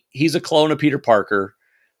 he's a clone of Peter Parker.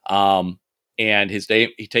 And his name,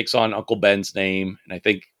 he takes on Uncle Ben's name, and I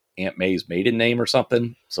think Aunt May's maiden name or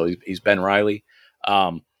something. So he's Ben Reilly.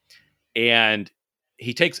 And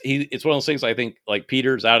it's one of those things, I think, like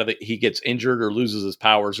Peter's out of it. He gets injured or loses his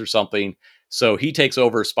powers or something. So he takes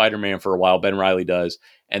over Spider-Man for a while. Ben Reilly does.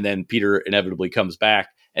 And then Peter inevitably comes back.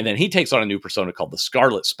 And then he takes on a new persona called the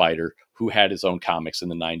Scarlet Spider, who had his own comics in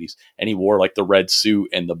the 90s. And he wore like the red suit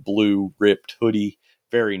and the blue ripped hoodie,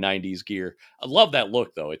 very 90s gear. I love that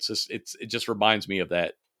look, though. It just reminds me of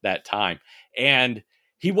that time. And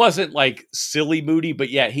he wasn't like silly moody,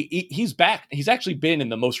 but yeah, he's back. He's actually been in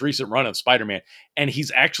the most recent run of Spider-Man, and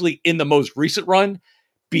he's actually in the most recent run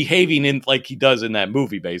behaving in like he does in that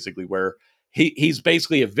movie, basically, where he's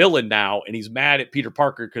basically a villain now, and he's mad at Peter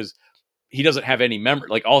Parker because he doesn't have any memory.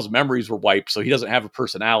 Like all his memories were wiped, so he doesn't have a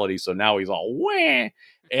personality. So now he's all wah.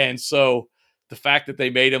 And so the fact that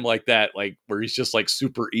they made him like that, like where he's just like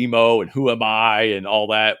super emo and who am I and all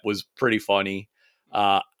that, was pretty funny.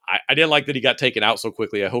 I didn't like that he got taken out so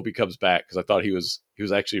quickly. I hope he comes back because I thought he was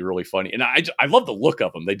actually really funny. And I love the look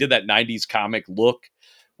of him. They did that 90s comic look,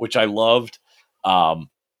 which I loved.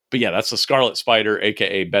 But yeah, that's the Scarlet Spider,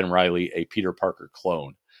 a.k.a. Ben Reilly, a Peter Parker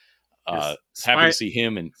clone. Happy to see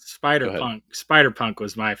him. And Spider-Punk. Spider-Punk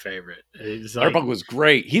was my favorite. Spider-Punk was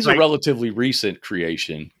great. He's a relatively recent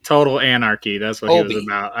creation. Total anarchy. That's what he was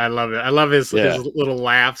about. I love it. I love his little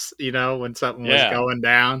laughs, when something was going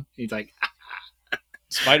down. He's like...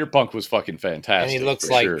 Spider-Punk was fucking fantastic. And he looks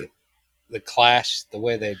like the Clash, the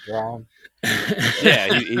way they draw him.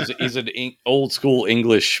 Yeah, he's an old school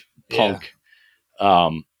English punk.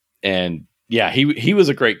 And yeah, he was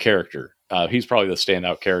a great character. He's probably the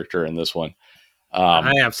standout character in this one.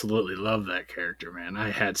 I absolutely love that character, man. I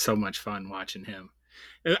had so much fun watching him.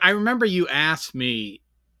 I remember you asked me,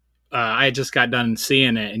 I had just got done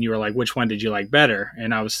seeing it, and you were like, "Which one did you like better?"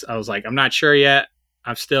 And I was like, "I'm not sure yet.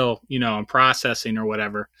 I'm still, I'm processing or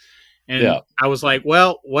whatever." And I was like,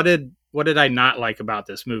 "Well, what did I not like about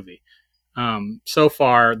this movie?" So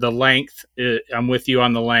far, the length. I'm with you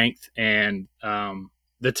on the length, and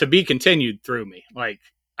the to be continued threw me. Like,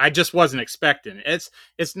 I just wasn't expecting it.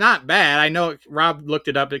 It's not bad. I know Rob looked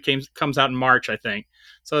it up. It comes out in March, I think.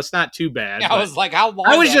 So it's not too bad. Yeah, I was like, how long?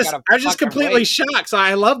 I was just completely shocked. So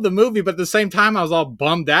I love the movie, but at the same time, I was all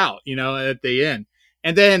bummed out, at the end.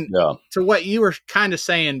 And then to what you were kind of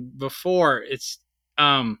saying before, it's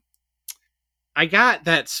I got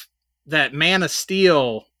that Man of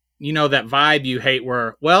Steel, that vibe you hate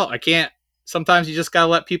where, well, I can't, sometimes you just got to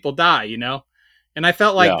let people die, And I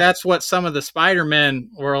felt like that's what some of the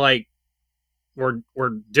Spider-Men were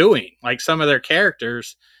doing. Like some of their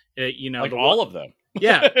characters, like all of them.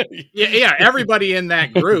 Yeah. Everybody in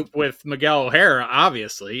that group with Miguel O'Hara,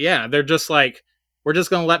 obviously. Yeah. They're just like, we're just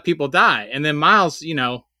going to let people die. And then Miles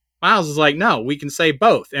is like, no, we can save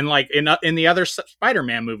both. And like in the other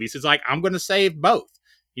Spider-Man movies, it's like, I'm going to save both,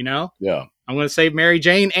 Yeah. I'm going to save Mary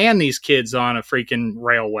Jane and these kids on a freaking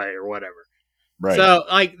railway or whatever. Right. So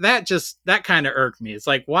like that kind of irked me. It's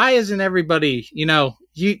like, why isn't everybody,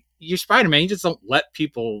 you're Spider-Man, you just don't let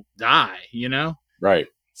people die, Right.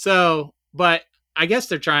 So, but I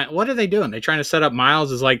guess what are they doing? They're trying to set up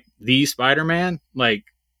Miles as like the Spider-Man, like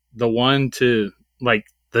the one to like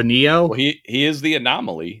the Neo. Well, he is the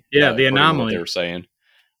anomaly. Yeah, the anomaly. They were saying.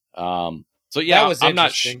 So yeah, I'm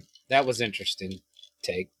not. That was interesting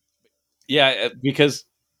take. Yeah, because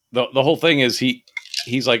the whole thing is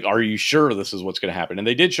he's like, are you sure this is what's going to happen? And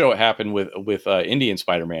they did show it happen with Indian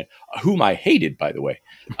Spider-Man, whom I hated, by the way.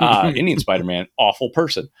 Indian Spider-Man, awful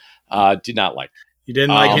person. Did not like. You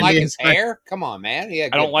didn't like his hair? Come on, man.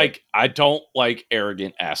 I don't like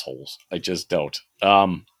arrogant assholes. I just don't.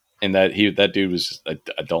 And that dude was just,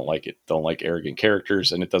 I don't like it. Don't like arrogant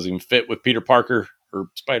characters, and it doesn't even fit with Peter Parker or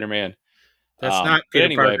Spider-Man. That's not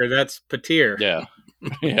Peter Parker. That's Petir. Yeah,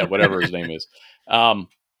 yeah, whatever his name is.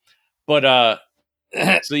 But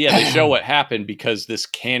so yeah, they show what happened because this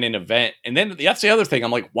canon event, and then that's the other thing.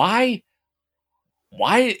 I'm like, why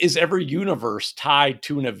is every universe tied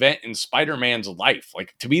to an event in Spider-Man's life?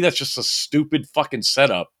 Like, to me, that's just a stupid fucking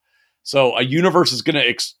setup. So a universe is going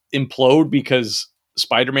to implode because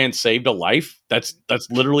Spider-Man saved a life. That's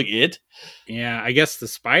literally it. Yeah, I guess the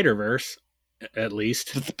Spider-Verse, at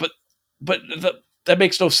least. But that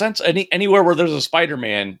makes no sense. Anywhere where there's a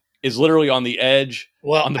Spider-Man is literally on the edge,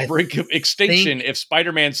 on the brink of extinction if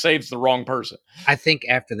Spider-Man saves the wrong person. I think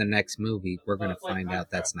after the next movie, we're going to find out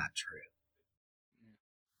that's not true.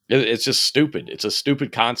 It's just stupid. It's a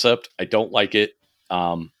stupid concept. I don't like it.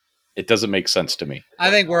 It doesn't make sense to me.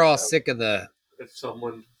 I think we're all sick of if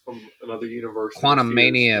someone from another universe, Quantum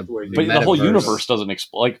Mania, but the whole universe doesn't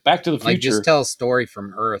explain. Like Back to the Future, like just tell a story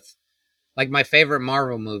from Earth. Like my favorite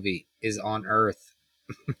Marvel movie is on Earth.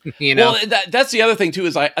 Well, that's the other thing too.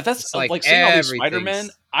 Is that's like seeing all these Spider-Man.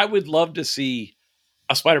 I would love to see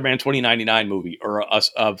a Spider-Man 2099 movie or a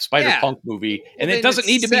Spider-Punk movie, and it doesn't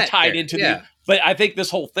need to be tied into the. But I think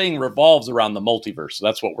this whole thing revolves around the multiverse. So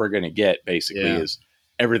that's what we're going to get. Basically, is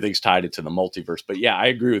everything's tied into the multiverse. But yeah, I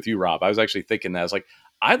agree with you, Rob. I was actually thinking that. I was like,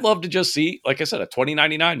 I'd love to just see, like I said, a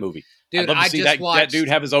 2099 movie. Dude, I'd love to see that dude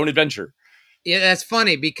have his own adventure. Yeah, that's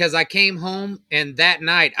funny because I came home and that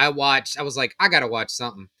night I was like, I got to watch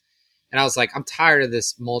something. And I was like, I'm tired of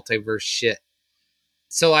this multiverse shit.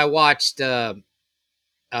 So I watched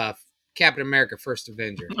Captain America: First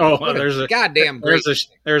Avenger. Oh, there's a goddamn great.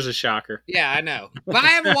 There's a shocker. Yeah, I know, but I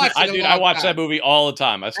haven't watched it. I watch that movie all the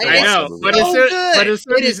time. I know, but as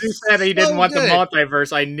soon as he said he didn't want the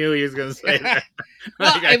multiverse, I knew he was going to say that.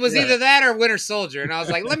 Well, it was either that or Winter Soldier, and I was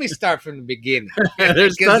like, let me start from the beginning.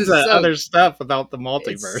 There's tons of other stuff about the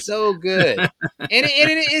multiverse. It's so good, and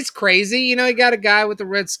it's crazy. You got a guy with a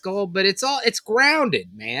red skull, but it's grounded,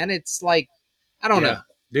 man. It's like I don't know.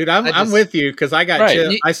 Dude, I'm with you because I got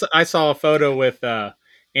I saw a photo with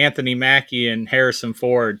Anthony Mackie and Harrison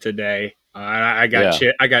Ford today. I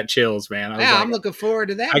got chills, man. I'm looking forward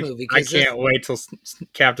to that movie. I can't wait till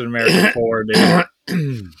Captain America 4.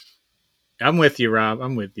 Dude. I'm with you, Rob.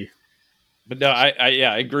 I'm with you. But no, I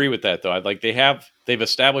agree with that though. They've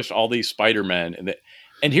established all these Spider-Men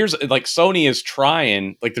and here's like Sony is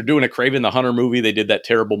trying, like they're doing a Kraven the Hunter movie. They did that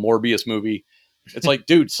terrible Morbius movie. It's like,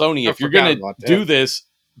 dude, Sony, if you're gonna do this.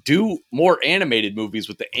 Do more animated movies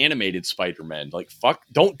with the animated Spider-Man. Like, fuck,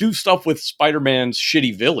 don't do stuff with Spider-Man's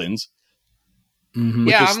shitty villains. Mm-hmm.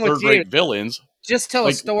 Yeah, I'm with you. Villains. Just tell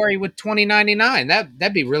a story with 2099.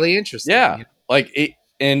 That'd be really interesting. Yeah, like it,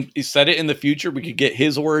 and he said it in the future. We could get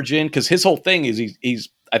his origin because his whole thing is he's.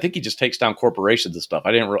 I think he just takes down corporations and stuff.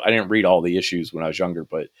 I didn't read all the issues when I was younger,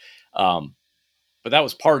 but that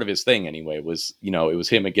was part of his thing anyway. Was it was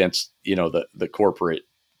him against the corporate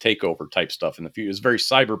takeover type stuff in the future. It was very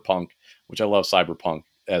cyberpunk, which I love cyberpunk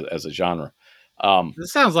as a genre.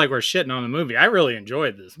 This sounds like we're shitting on the movie. I really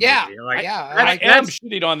enjoyed this movie. I am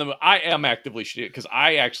shitting on them. I am actively shitting because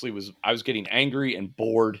I was getting angry and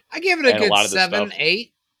bored. I give it a good 7,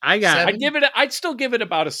 8. I'd still give it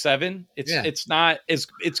about a 7. It's not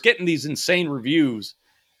it's getting these insane reviews,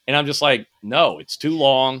 and I'm just like, no, it's too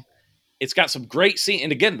long. It's got some great scene,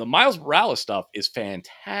 and again, the Miles Morales stuff is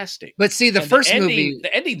fantastic. But see, the movie,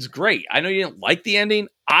 the ending's great. I know you didn't like the ending.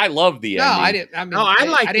 I love the ending. No, I didn't. I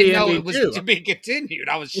liked I didn't know it was too. To be continued.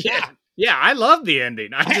 I was shocked. Yeah, I love the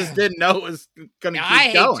ending. I just didn't know it was going to keep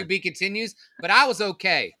going. I hate to be continues, but I was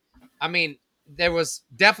okay. I mean, there was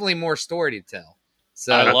definitely more story to tell.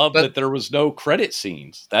 So I love that there was no credit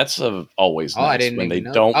scenes. That's always nice I didn't when they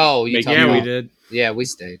know. don't. Oh, we did. Yeah, we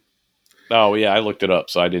stayed. Oh yeah, I looked it up,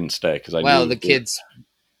 so I didn't stay because I. Well, the kids,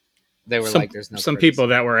 they were like, "There's no." Some people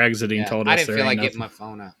that were exiting told us I didn't feel like getting my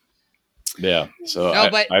phone out. Yeah, so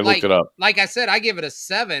I looked it up. Like I said, I give it a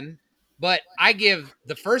 7, but I give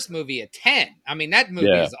the first movie a 10. I mean, that movie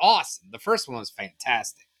is awesome. The first one was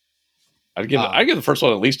fantastic. I give the first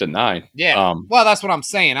one at least a 9. Yeah. Well, that's what I'm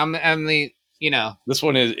saying. I'm the This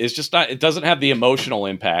one is just not. It doesn't have the emotional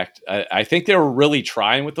impact. I think they were really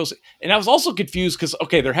trying with those, and I was also confused because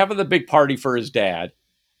they're having the big party for his dad,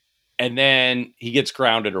 and then he gets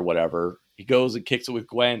grounded or whatever. He goes and kicks it with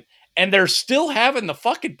Gwen, and they're still having the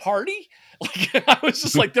fucking party. Like I was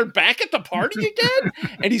just like, they're back at the party again,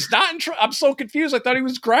 and he's not in. I'm so confused. I thought he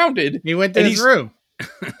was grounded. He went to his room.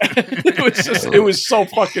 It was so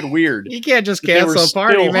fucking weird. You can't just cancel a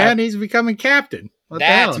party, man. He's becoming captain.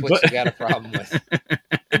 That's what you got a problem with.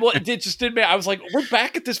 Well, it just didn't matter. I was like, we're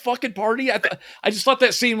back at this fucking party. I just thought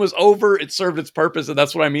that scene was over. It served its purpose, and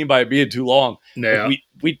that's what I mean by it being too long. Yeah.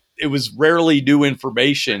 Like it was rarely new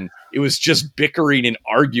information. It was just bickering and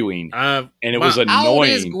arguing, and it was annoying. How old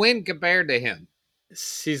is Gwen compared to him?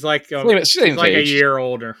 She's like a year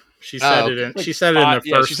older. She said it. She said it in the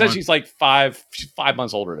first. She said she's like 5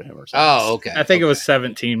 months older than him or something. Oh, okay. I think it was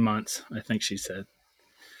 17 months. I think she said.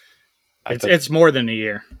 It's more than a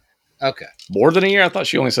year. Okay. More than a year? I thought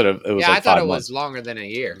she only said it was. Yeah, like I thought 5 it months. was longer than a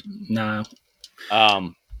year. No.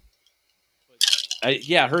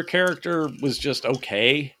 Her character was just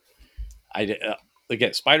okay.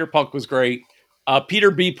 Again, Spider-Punk was great.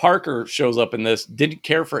 Peter B. Parker shows up in this. Didn't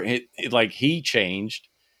care for it. Like he changed,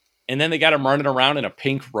 and then they got him running around in a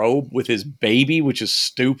pink robe with his baby, which is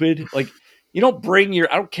stupid. Like you don't bring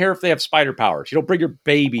I don't care if they have spider powers. You don't bring your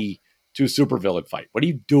baby to a supervillain fight. What are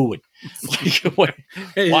you doing? Like, what?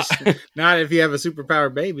 Not if you have a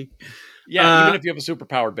superpowered baby. Yeah, even if you have a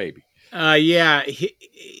superpowered baby. Yeah,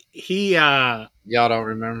 he y'all don't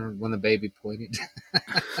remember when the baby pointed?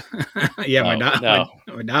 Yeah,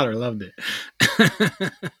 my daughter loved it.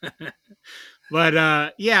 But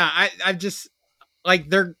I just like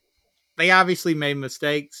they obviously made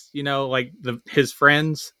mistakes, like his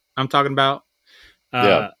friends I'm talking about.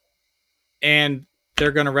 And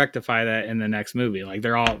they're going to rectify that in the next movie. Like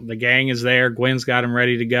the gang is there. Gwen's got them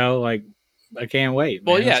ready to go. Like I can't wait.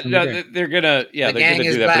 Well, man. They're gonna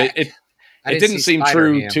do that. Back. But it didn't seem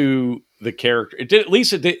true to the character. It did, at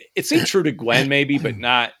least it seemed true to Gwen maybe, but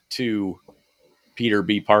not to Peter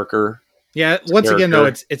B. Parker. Yeah. Once again, though,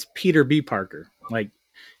 it's Peter B. Parker. Like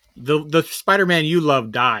the Spider-Man you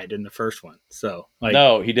love died in the first one. So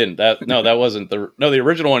no, he didn't. That wasn't the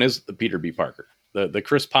original one is the Peter B. Parker. The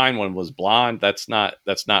Chris Pine one was blonde. That's not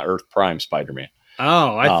Earth Prime Spider-Man.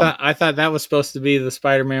 Oh, I thought that was supposed to be the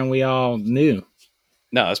Spider-Man we all knew.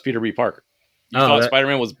 No, that's Peter B. Parker. You thought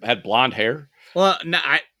Spider-Man had blonde hair? Well, no,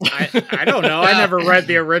 I don't know. I never read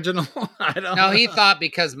the original. I don't know. He thought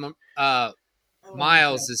because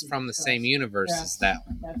Miles is from the same universe as that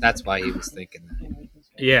one. That's why he was thinking that.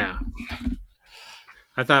 Yeah.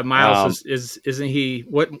 I thought Miles isn't he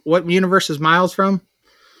what universe is Miles from?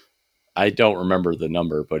 I don't remember the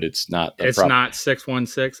number, but it's not. It's not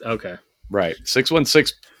 616. Okay. Right.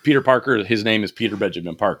 616 Peter Parker. His name is Peter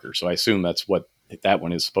Benjamin Parker. So I assume that's what that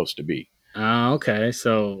one is supposed to be. Oh, okay.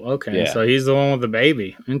 So he's the one with the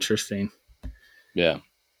baby. Interesting. Yeah.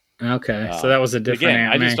 Okay. So that was a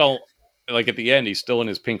different. Again, like at the end, he's still in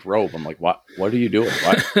his pink robe. I'm like, what are you doing?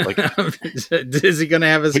 Like, is he going to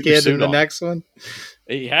have his kid in the next one?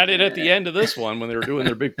 He had it at the end of this one when they were doing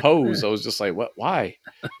their big pose. I was just like, what? Why?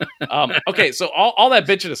 Okay, so all that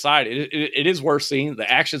bitching aside, it is worth seeing. The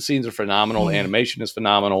action scenes are phenomenal. The animation is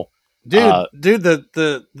phenomenal. Dude,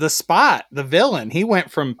 the Spot, the villain, he went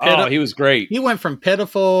from he was great. He went from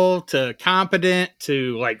pitiful to competent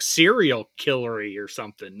to like serial killery or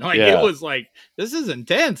something. Like it was like, this is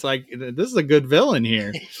intense. Like this is a good villain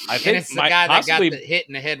here. I think it's the guy that got hit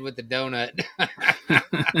in the head with the donut.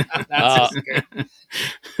 That's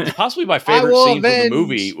possibly my favorite scene from the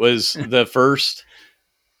movie was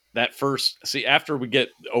after we get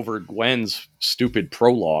over Gwen's stupid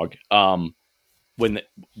prologue. When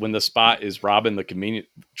the Spot is robbing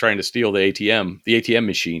trying to steal the ATM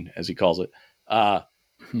machine, as he calls it,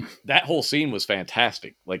 that whole scene was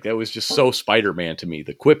fantastic. Like that was just so Spider-Man to me.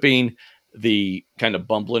 The quipping, the kind of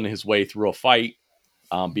bumbling his way through a fight,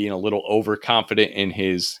 being a little overconfident in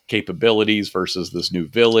his capabilities versus this new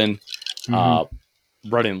villain,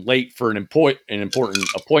 running late for an important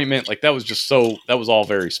appointment. Like that was all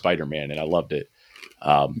very Spider-Man, and I loved it.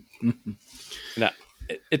 Now,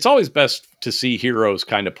 it's always best to see heroes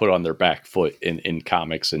kind of put on their back foot in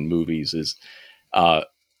comics and movies is,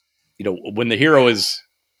 when the hero is,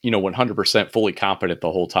 100% fully competent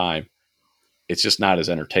the whole time, it's just not as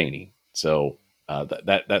entertaining. So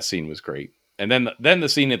that scene was great. And then the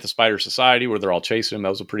scene at the Spider Society where they're all chasing him, that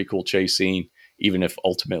was a pretty cool chase scene, even if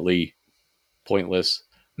ultimately pointless.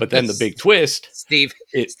 But then the big twist,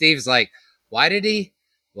 Steve's like, why did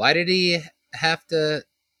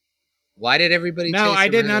everybody? No, I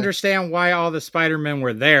didn't understand why all the Spider-Men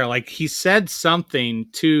were there. Like he said something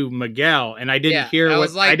to Miguel, and I didn't hear what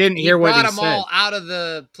he said. Brought them all out of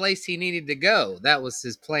the place he needed to go. That was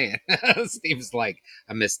his plan. Steve's like,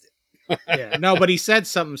 I missed it. Yeah, no, but he said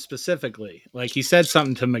something specifically. Like he said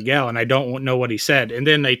something to Miguel, and I don't know what he said. And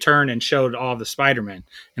then they turned and showed all the Spider-Men,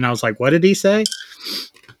 and I was like, what did he say?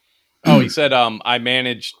 Oh, he said, I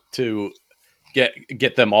managed to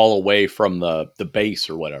get them all away from the base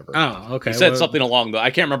or whatever. Oh, okay. He said something along I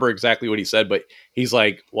can't remember exactly what he said, but he's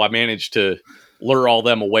like, well, I managed to lure all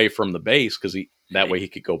them away from the base because that way he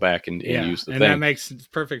could go back and use the thing. And that makes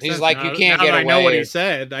perfect sense. He's like, you can't get away. I know what he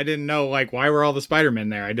said. I didn't know like why were all the Spider-Men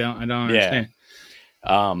there? I don't understand.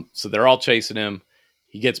 So they're all chasing him.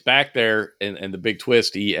 He gets back there, and the big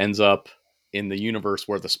twist, he ends up in the universe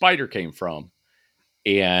where the spider came from,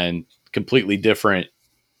 and completely different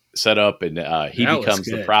setup, and he becomes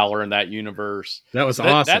the Prowler in that universe. That was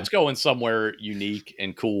awesome. That's going somewhere unique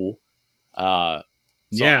and cool. I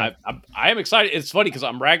am excited. It's funny because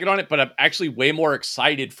I'm ragging on it, but I'm actually way more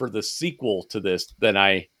excited for the sequel to this than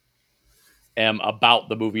I am about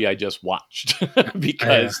the movie I just watched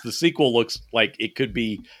because the sequel looks like it could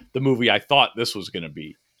be the movie I thought this was going to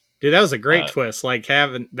be. Dude, that was a great twist. Like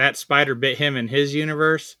having that spider bit him in his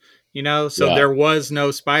universe. There was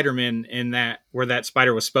no Spider-Man in that where that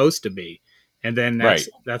spider was supposed to be. And then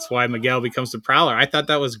that's why Miguel becomes the Prowler. I thought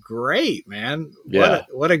that was great, man.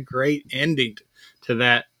 What a great ending to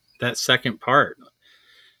that second part.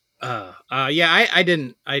 I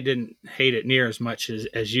didn't hate it near as much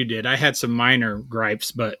as you did. I had some minor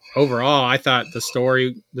gripes, but overall I thought the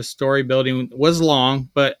story building was long,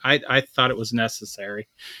 but I thought it was necessary.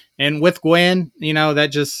 And with Gwen,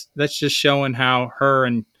 that's just showing how her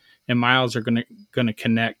and Miles are gonna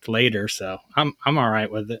connect later, so I'm all right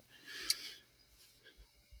with it.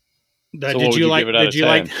 Did you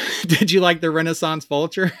like the Renaissance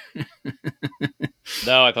vulture?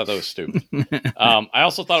 No, I thought that was stupid. I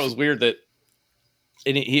also thought it was weird that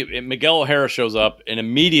Miguel O'Hara shows up and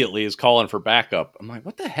immediately is calling for backup. I'm like,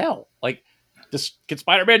 what the hell? Like, can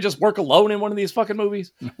Spider-Man just work alone in one of these fucking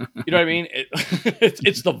movies? You know what I mean?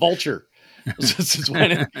 It's the Vulture. Since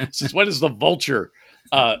when is the Vulture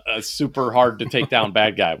a super hard to take down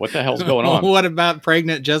bad guy? What the hell's going on? What about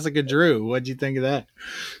pregnant Jessica Drew? What'd you think of that?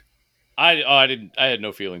 I had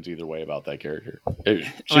no feelings either way about that character.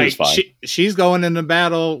 She was fine. She's going into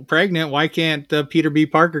battle pregnant. Why can't Peter B.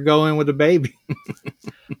 Parker go in with a baby?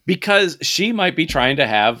 Because she might be trying to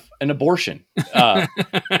have an abortion,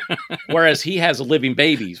 whereas he has a living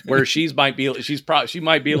baby. Where she might be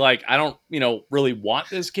like, I don't really want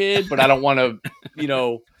this kid, but I don't want to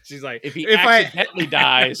She's like, if accidentally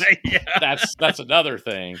dies, that's another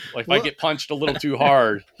thing. Like if I get punched a little too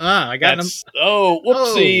hard, I got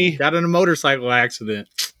whoopsie, got in a motorcycle accident.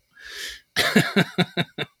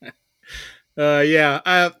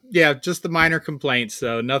 Just the minor complaints.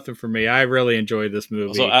 So nothing for me. I really enjoyed this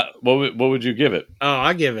movie. So what would you give it? Oh,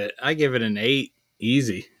 I give it an 8,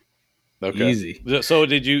 easy. Okay. Easy. So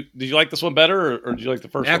did you like this one better, or did you like the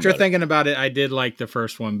first one After better? thinking about it, I did like the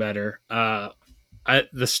first one better. I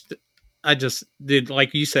just did,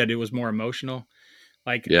 like you said, it was more emotional.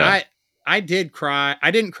 Like Yeah. I did cry.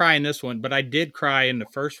 I didn't cry in this one, but I did cry in the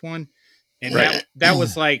first one. And Right. that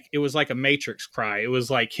was like, it was like a Matrix cry. It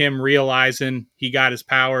was like him realizing he got his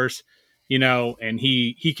powers, and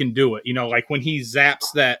he can do it. Like when he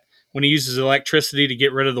zaps when he uses electricity to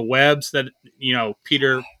get rid of the webs that,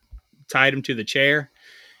 Peter tied him to the chair.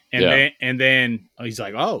 And then he's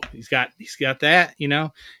like, oh, he's got that,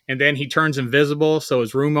 and then he turns invisible. So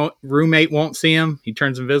his roommate won't see him. He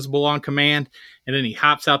turns invisible on command, and then he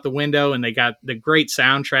hops out the window, and they got the great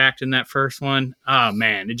soundtrack in that first one. Oh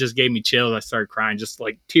man, it just gave me chills. I started crying, just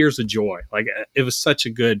like tears of joy. Like it was such a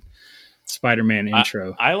good Spider-Man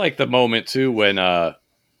intro. I like the moment too, when,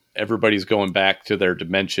 everybody's going back to their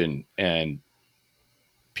dimension and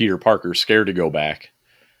Peter Parker's scared to go back.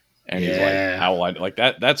 And he's like, "How like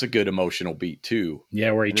that?" That's a good emotional beat too.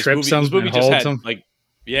 Yeah, where he And trips this movie and just holds had him. like,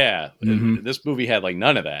 yeah, this movie had like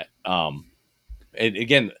none of that. And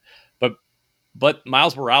again, but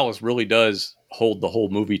Miles Morales really does hold the whole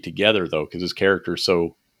movie together though, because his character is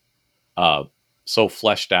so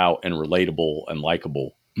fleshed out and relatable and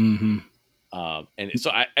likable. Mm-hmm. And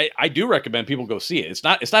so I do recommend people go see it. It's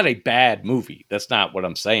not a bad movie. That's not what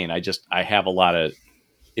I'm saying. I have a lot of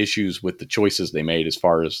issues with the choices they made as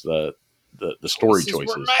far as the story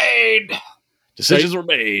choices. Decisions were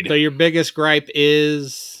made. So your biggest gripe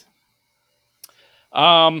is,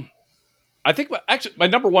 I think actually my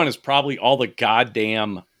number one is probably all the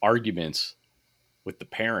goddamn arguments with the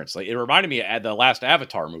parents. Like, it reminded me of the last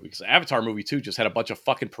Avatar movie, because the Avatar movie 2 just had a bunch of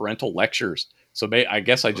fucking parental lectures. So I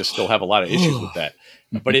guess I just still have a lot of issues with that.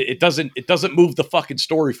 But it doesn't move the fucking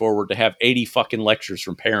story forward to have 80 fucking lectures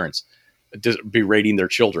from parents berating their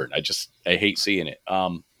children. I hate seeing it.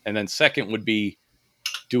 And then second would be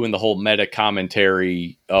doing the whole meta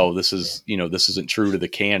commentary. Oh, this isn't true to the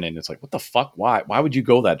canon. It's like, what the fuck? Why would you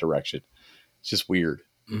go that direction? It's just weird.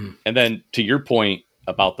 Mm. And And then to your point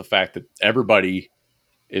about the fact that everybody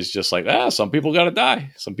is just like, some people got to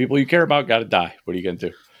die. Some people you care about got to die. What are you going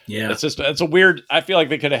to do? yeah, It's a weird, I feel like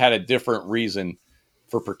they could have had a different reason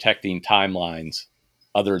for protecting timelines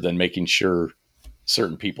other than making sure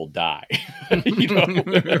certain people die.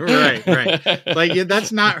 right. Like,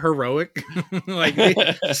 that's not heroic. Like,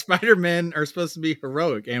 Spider-Men are supposed to be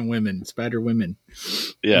heroic, and women, Spider women.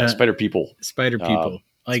 Yeah, Spider people. Spider people.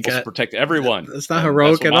 Like, supposed to protect everyone. It's not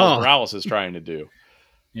heroic that's what at Miles all. Morales is trying to do.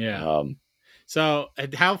 Yeah. So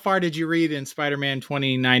how far did you read in Spider-Man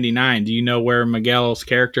 2099? Do you know where Miguel's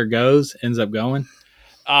character ends up going?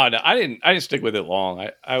 No, I didn't stick with it long.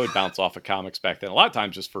 I would bounce off of comics back then. A lot of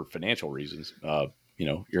times just for financial reasons.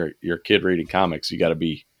 You're a kid reading comics. You got to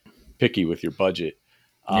be picky with your budget.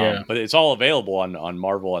 But it's all available on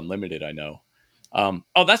Marvel Unlimited, I know.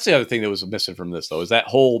 That's the other thing that was missing from this, though, is that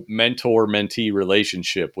whole mentor-mentee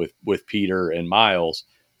relationship with Peter and Miles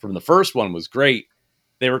from the first one was great.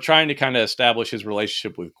 They were trying to kind of establish his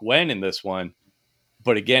relationship with Gwen in this one,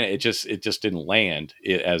 but again, it just didn't land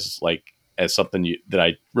as something that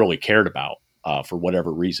I really cared about for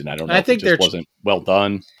whatever reason. I don't know. I think it just wasn't well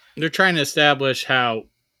done. They're trying to establish how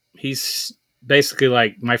he's basically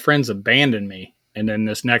like, my friends abandoned me, and then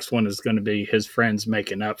this next one is going to be his friends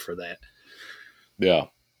making up for that. Yeah.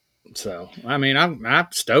 So, I mean, I'm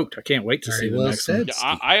stoked. I can't wait to see the next one.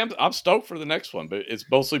 Yeah, I'm stoked for the next one, but it's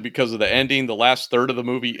mostly because of the ending. The last third of the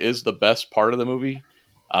movie is the best part of the movie.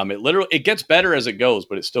 It gets better as it goes,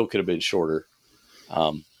 but it still could have been shorter.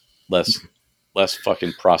 Less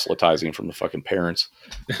fucking proselytizing from the fucking parents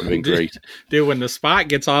would have been great. Dude, when the Spot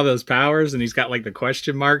gets all those powers and he's got like the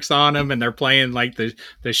question marks on him and they're playing like the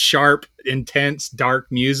sharp, intense, dark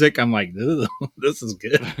music, I'm like, this is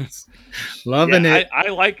good. Loving it. I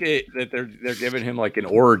like it that they're giving him like an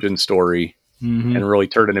origin story and really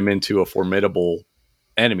turning him into a formidable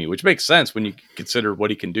enemy, which makes sense when you consider what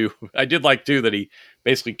he can do. I did like too that he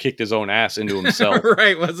basically kicked his own ass into himself.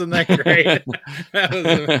 Right, wasn't that great?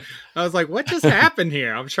 I was like, what just happened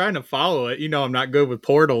here? I was trying to follow it. I'm not good with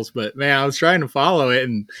portals, but man, I was trying to follow it,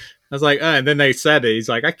 and I was like, and then they said it. He's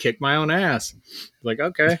like, I kicked my own ass. I was like,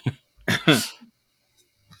 okay.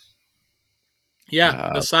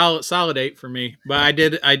 Yeah, a solid 8 for me. But I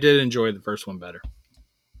did enjoy the first one better.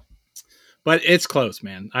 But it's close,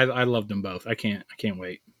 man. I loved them both. I can't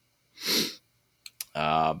wait.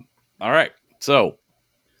 All right. So,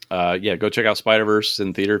 go check out Spider-Verse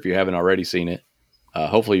in theater if you haven't already seen it.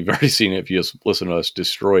 Hopefully you've already seen it if you just listen to us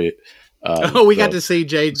destroy it. We got to see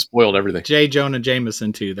Jay. Spoiled everything. J. Jonah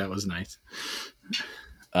Jameson too. That was nice.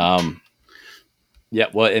 Yeah,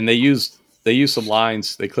 well, and they used they used some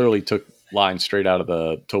lines. They clearly took lines straight out of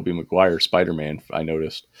the Tobey Maguire Spider-Man. I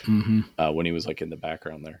noticed when he was like in the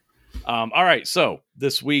background there. All right, so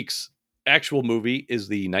this week's actual movie is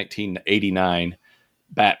the 1989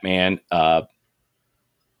 Batman,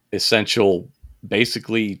 essential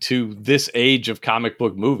basically to this age of comic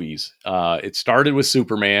book movies. It started with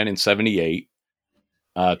Superman in 78.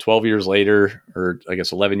 12 years later, or I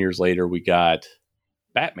guess 11 years later, we got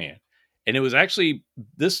Batman. And it was actually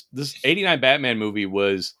this 89 Batman movie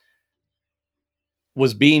was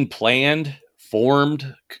being planned,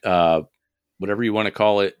 formed, whatever you want to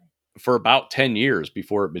call it, for about 10 years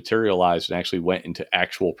before it materialized and actually went into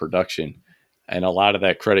actual production. And a lot of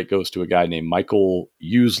that credit goes to a guy named Michael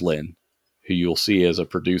Uslan, who you'll see as a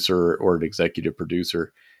producer or an executive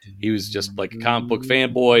producer. He was just like a comic book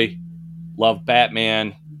fanboy, loved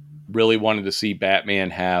Batman, really wanted to see Batman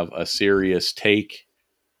have a serious take,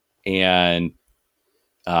 and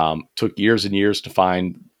took years and years to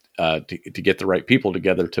find to get the right people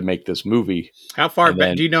together to make this movie. How far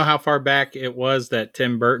back? Do you know how far back it was that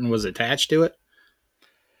Tim Burton was attached to it?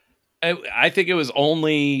 I think it was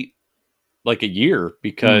only like a year,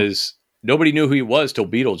 because nobody knew who he was till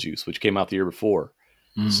Beetlejuice, which came out the year before.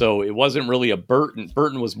 So it wasn't really a Burton.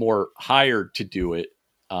 Burton was more hired to do it.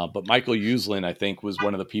 But Michael Uslan, I think, was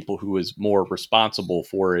one of the people who was more responsible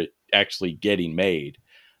for it actually getting made.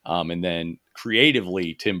 And then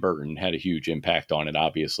creatively, Tim Burton had a huge impact on it,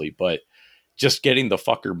 obviously. But just getting the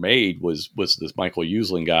fucker made was this Michael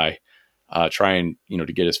Uslan guy trying,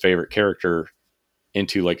 to get his favorite character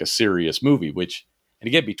into like a serious movie. And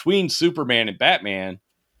again, between Superman and Batman,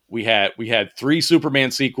 we had 3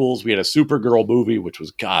 Superman sequels. We had a Supergirl movie, which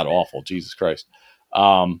was god awful. Jesus Christ.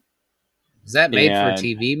 Was that made for a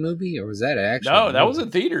TV movie, or was that actually? No, that was in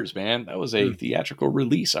theaters, man. That was a theatrical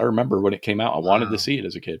release. I remember when it came out. I wanted to see it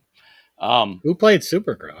as a kid. Who played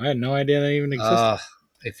Supergirl? I had no idea that even existed.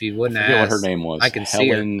 If you wouldn't forget ask, what her name was. I can see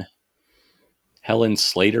her. Helen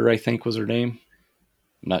Slater, I think, was her name.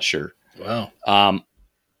 I'm not sure. Wow.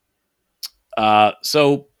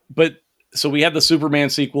 So we had the Superman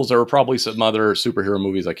sequels. There were probably some other superhero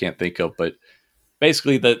movies I can't think of, but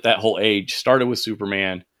basically that whole age started with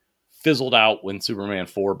Superman, fizzled out when Superman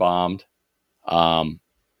 4 bombed, and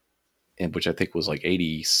which I think was like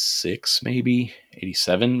 86, maybe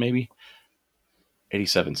 87, maybe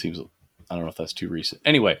 87 seems. I don't know if that's too recent.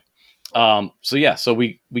 Anyway, so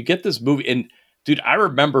we get this movie, and dude, I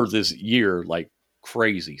remember this year like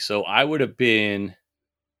crazy. So I'd have been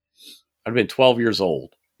 12 years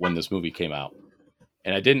old when this movie came out,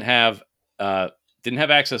 and I didn't have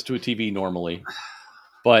access to a TV normally,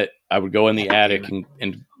 but I would go in the attic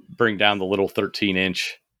and bring down the little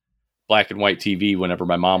 13-inch black and white TV whenever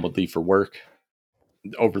my mom would leave for work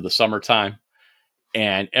over the summertime.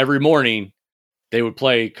 And every morning they would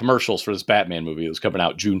play commercials for this Batman movie that was coming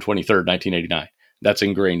out June 23rd, 1989. That's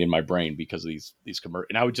ingrained in my brain because of these commercials.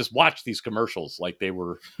 And I would just watch these commercials like they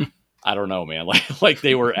were, I don't know, man, like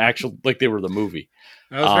they were actual, like they were the movie.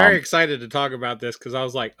 I was very excited to talk about this because I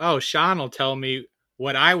was like, oh, Sean will tell me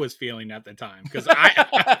what I was feeling at the time, because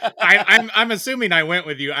I'm assuming I went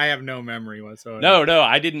with you. I have no memory whatsoever. No,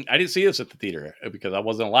 I didn't see this at the theater because I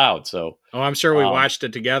wasn't allowed. So, I'm sure we watched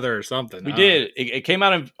it together or something. We did. It came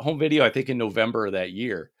out on home video, I think, in November of that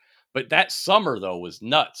year. But that summer though was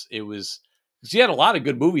nuts. It was because you had a lot of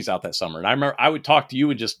good movies out that summer, and I remember I would talk to you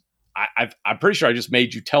and just I'm pretty sure I just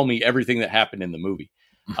made you tell me everything that happened in the movie.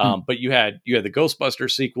 But you had the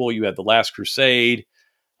Ghostbusters sequel, you had The Last Crusade.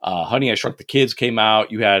 Honey, I Shrunk the Kids came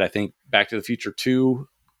out. You had, I think, Back to the Future 2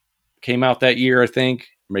 came out that year, I think.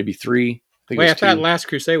 Maybe 3. I thought Last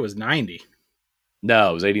Crusade was 90. No,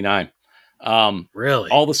 it was 89. Really?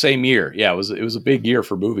 All the same year. Yeah, it was a big year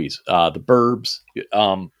for movies. The Burbs.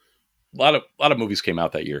 A lot of movies came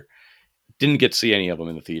out that year. Didn't get to see any of them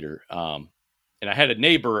in the theater. And I had a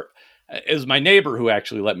neighbor. It was my neighbor who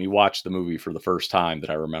actually let me watch the movie for the first time that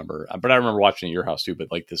I remember. But I remember watching it at your house too.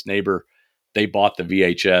 But like this neighbor, they bought the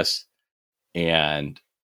VHS and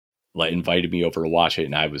like invited me over to watch it.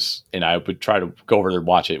 And I would try to go over there and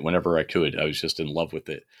watch it whenever I could. I was just in love with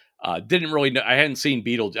it. Didn't really know. I hadn't seen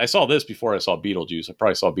Beetlejuice. I saw this before I saw Beetlejuice. I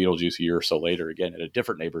probably saw Beetlejuice a year or so later again at a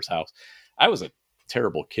different neighbor's house. I was a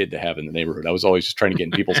terrible kid to have in the neighborhood. I was always just trying to get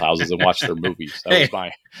in people's houses and watch their movies. That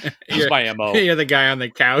was my MO. You're the guy on the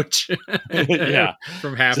couch. Yeah.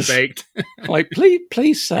 From Half Baked. Like,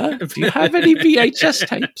 please, sir, do you have any VHS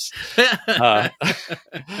tapes?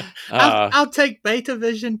 I'll take Beta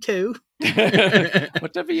Vision too.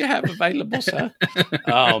 Whatever you have available, sir.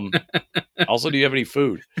 Also, do you have any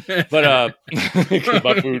food? But because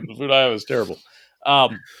my food I have is terrible.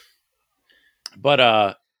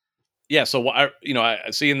 yeah, so I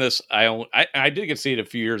seeing this. I did get to see it a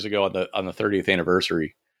few years ago on the 30th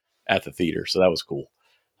anniversary at the theater, so that was cool.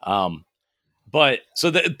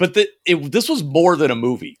 This was more than a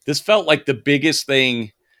movie. This felt like the biggest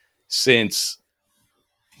thing since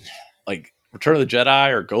like Return of the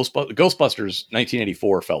Jedi or Ghostbusters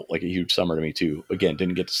 1984 felt like a huge summer to me too. Again,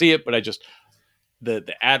 didn't get to see it, but I just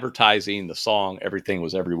the advertising, the song, everything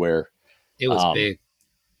was everywhere. It was big.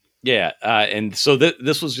 Yeah, and so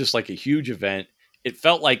this was just like a huge event. It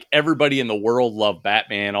felt like everybody in the world loved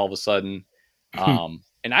Batman all of a sudden. And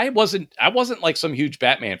I wasn't like some huge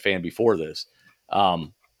Batman fan before this.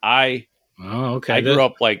 I grew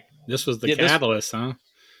up like this was the catalyst, huh?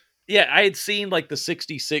 Yeah, I had seen like the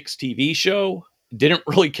 66 TV show. Didn't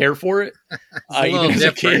really care for it. Even as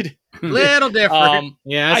a kid. Little different.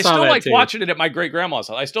 Yeah, I still liked too. watching it at my great grandma's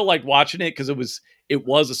house. I still liked watching it because it was a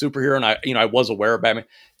superhero, and I was aware of Batman.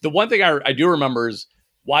 The one thing I do remember is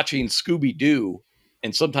watching Scooby Doo,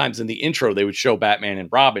 and sometimes in the intro they would show Batman and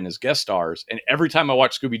Robin as guest stars. And every time I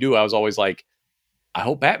watched Scooby Doo, I was always like, I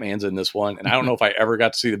hope Batman's in this one. And I don't know if I ever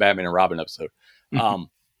got to see the Batman and Robin episode.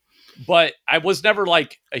 But I was never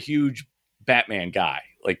like a huge Batman guy,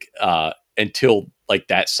 like until like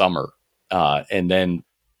that summer, and then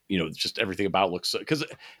just everything about it looks so, because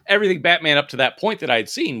everything Batman up to that point that I had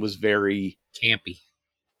seen was very campy.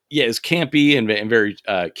 Yeah, it's campy and very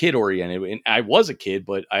kid oriented. And I was a kid,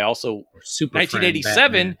 but I also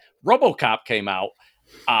 1987 RoboCop came out.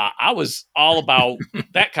 I was all about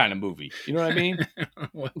that kind of movie. You know what I mean?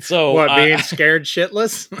 So being scared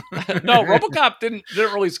shitless? No, RoboCop didn't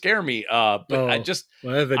really scare me. But I just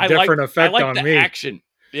effect liked on the me. action.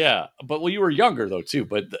 Yeah, but you were younger though too.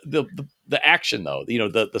 But the action though,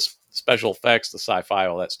 the special effects, the sci-fi,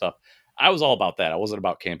 all that stuff. I was all about that. I wasn't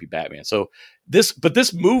about campy Batman. So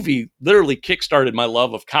this movie literally kickstarted my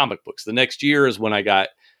love of comic books. The next year is when I got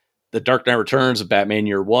the Dark Knight Returns of Batman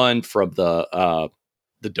Year One from the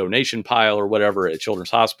donation pile or whatever at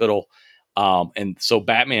Children's Hospital. And so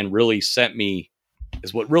Batman really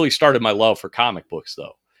is what really started my love for comic books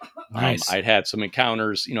though. Nice. I'd had some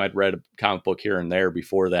encounters, I'd read a comic book here and there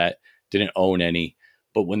before that, didn't own any,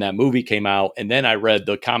 but when that movie came out and then I read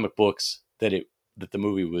the comic books that the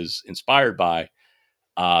movie was inspired by,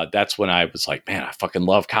 that's when I was like, man, I fucking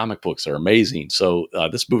love comic books. They're amazing. So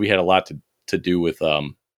this movie had a lot to do with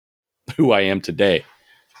who I am today.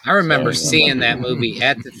 I remember seeing that movie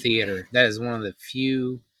at the theater. That is one of the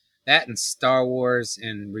few, that and Star Wars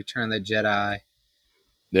and Return of the Jedi.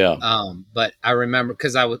 Yeah. But I remember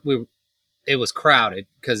because it was crowded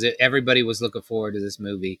because everybody was looking forward to this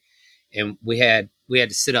movie, and we had to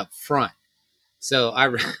sit up front. So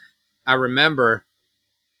I remember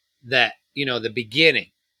that, the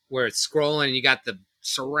beginning where it's scrolling and you got the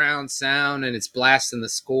surround sound and it's blasting the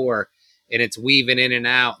score and it's weaving in and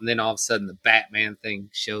out. And then all of a sudden the Batman thing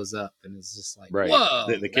shows up and it's just like, right. Whoa,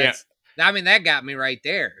 that got me right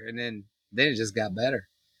there. And then it just got better.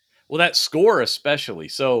 Well, that score, especially.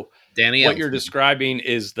 So Danny what you're describing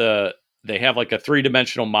is they have like a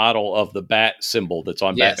 3-dimensional model of the bat symbol that's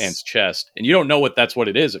on Batman's chest. And you don't know that's what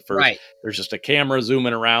it is at first. Right. There's just a camera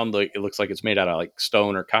zooming around. It looks like it's made out of like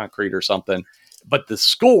stone or concrete or something. But the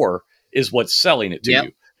score is what's selling it to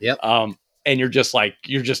you. Yep. And you're just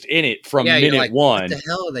in it from minute one. What the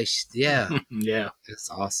hell are they? Yeah. Yeah. It's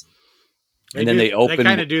awesome. They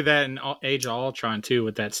kind of do that in Age of Ultron too,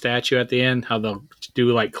 with that statue at the end. How they'll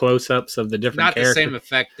do like close-ups of the different characters. Not the same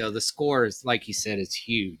effect though. The score is, like you said, it's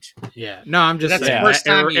huge. Yeah, no, I'm just saying. The first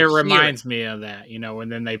time it reminds me of that,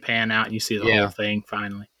 and then they pan out and you see the whole thing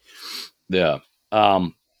finally. Yeah.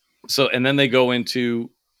 So and then they go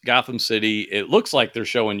into Gotham City. It looks like they're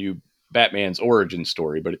showing you Batman's origin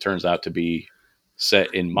story, but it turns out to be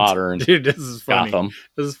set in modern Dude, this is funny. Gotham.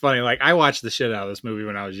 This is funny. Like, I watched the shit out of this movie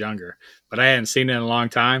when I was younger, but I hadn't seen it in a long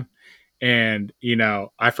time. And,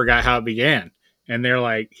 I forgot how it began. And they're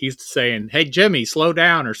like, he's saying, hey, Jimmy, slow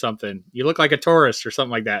down or something. You look like a tourist or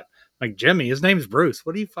something like that. Like, Jimmy, his name's Bruce.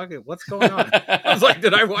 What's going on? I was like,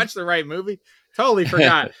 did I watch the right movie? Totally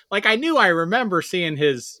forgot. Like, I remember seeing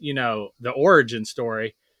his, the origin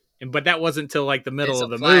story. But that wasn't until like the middle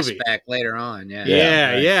of the movie. Flashback later on, yeah.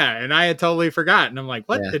 Yeah. And I had totally forgotten. I'm like,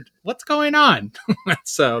 what's going on?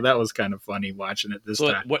 So that was kind of funny watching it this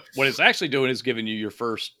time. What it's actually doing is giving you your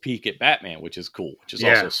first peek at Batman, which is cool, which is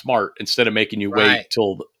also smart. Instead of making you wait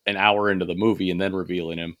till an hour into the movie and then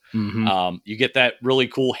revealing him, you get that really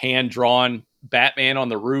cool hand-drawn Batman on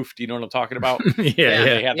the roof. Do you know what I'm talking about? They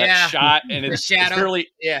have that shot, and it's clearly,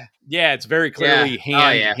 it's very clearly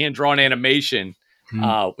hand-drawn animation.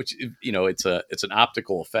 Which it's an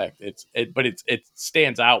optical effect. It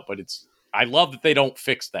stands out, but it's I love that they don't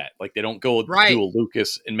fix that. Like they don't go Right. do a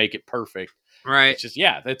Lucas and make it perfect. Right. It's just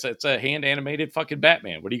it's a hand animated fucking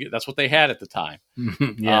Batman. What do you? That's what they had at the time.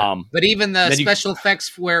 Yeah. But even the special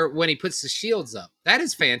effects when he puts the shields up, that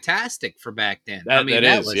is fantastic for back then.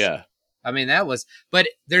 That was. But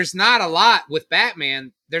there's not a lot with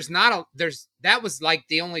Batman. That was like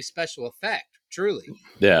the only special effect, truly.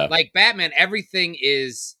 Yeah. Like Batman, everything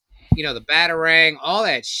is, the Batarang, all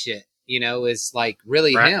that shit, is like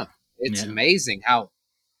really him. It's amazing how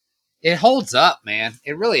it holds up, man.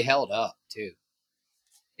 It really held up too.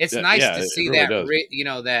 It's nice to see really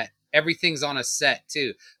that, that everything's on a set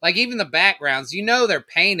too. Like even the backgrounds, they're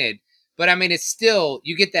painted, but I mean, it's still,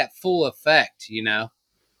 you get that full effect,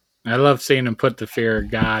 I love seeing him put the fear of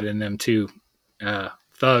God in them two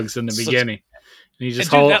thugs in the beginning. And he just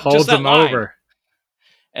holds them over.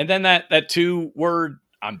 And then that 2-word,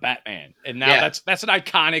 I'm Batman. And now that's an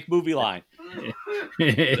iconic movie line.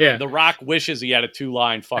 Yeah. The Rock wishes he had a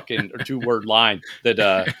 2-word line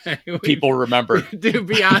that people remember. Dude,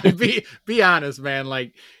 be honest, man.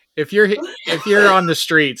 Like if you're on the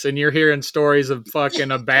streets and you're hearing stories of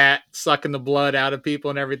fucking a bat sucking the blood out of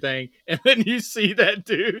people and everything, and then you see that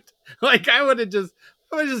dude, like I would have just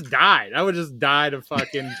died. I would just died of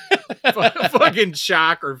fucking fucking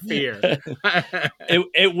shock or fear.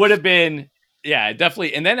 It would have been. Yeah,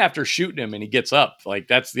 definitely. And then after shooting him and he gets up, like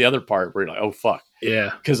that's the other part where you're like, oh fuck.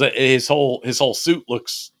 Yeah. Because his whole suit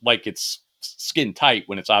looks like it's skin tight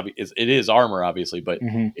when it's obvious. It is armor, obviously, but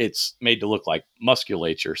it's made to look like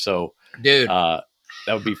musculature. So, dude, that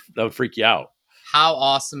would freak you out. How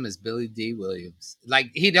awesome is Billy D. Williams?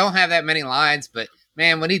 Like he don't have that many lines, but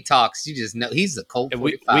man, when he talks, you just know he's a Colt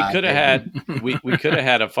 45. We could have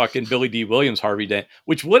had a fucking Billy D. Williams Harvey Dent,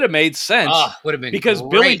 which would have made sense. Would have been because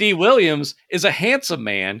great. Billy D. Williams is a handsome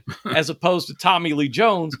man as opposed to Tommy Lee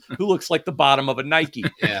Jones, who looks like the bottom of a Nike.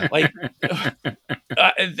 Yeah, like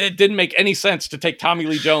it didn't make any sense to take Tommy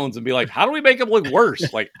Lee Jones and be like, how do we make him look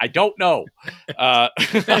worse? Like I don't know.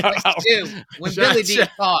 Dude, when Billy D.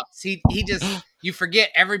 talks, he just you forget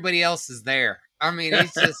everybody else is there. I mean,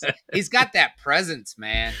 he's got that presence,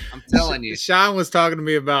 man. I'm telling you. Sean was talking to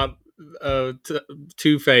me about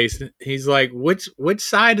Two-Face. He's like, which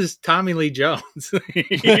side is Tommy Lee Jones?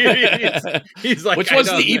 he's like, which was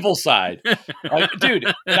the evil side? Like,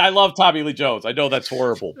 dude, I love Tommy Lee Jones. I know that's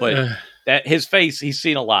horrible, but that his face, he's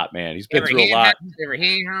seen a lot, man. He's been through a lot.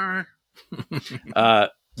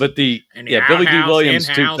 But Billy D. Williams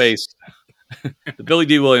Two-Face. The Billy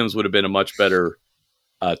D. Williams would have been a much better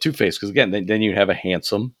Two-Face, because again, then you have a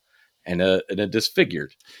handsome and a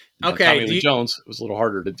disfigured. Okay, Tommy Lee Jones, it was a little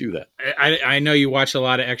harder to do that. I know you watch a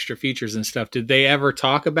lot of extra features and stuff. Did they ever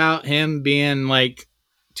talk about him being like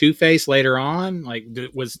Two-Face later on? Like,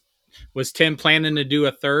 was Tim planning to do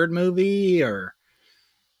a third movie or?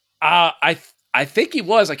 I think he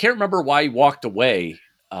was. I can't remember why he walked away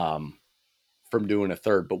from doing a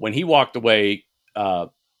third, but when he walked away,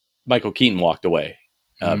 Michael Keaton walked away.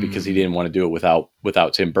 Because he didn't want to do it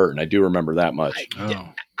without Tim Burton. I do remember that much.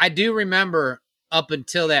 I do remember up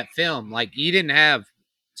until that film, like you didn't have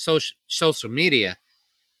social media,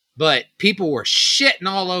 but people were shitting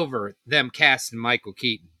all over them casting Michael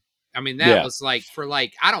Keaton. I mean, that was like for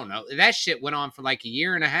like, I don't know. That shit went on for like a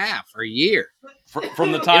year and a half or a year.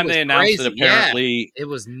 From the time they announced it, apparently it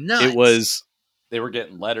was nuts. They were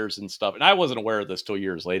getting letters and stuff. And I wasn't aware of this till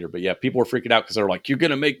years later. But yeah, people were freaking out because they're like, you're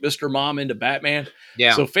going to make Mr. Mom into Batman?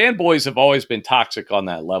 Yeah. So fanboys have always been toxic on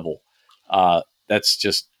that level. That's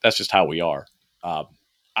just how we are. I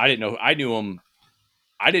didn't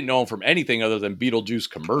know him from anything other than Beetlejuice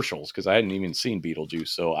commercials because I hadn't even seen Beetlejuice.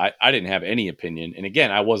 So I didn't have any opinion. And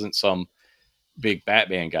again, I wasn't some big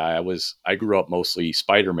Batman guy. I grew up mostly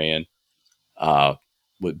Spider-Man,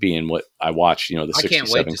 with being what I watched, the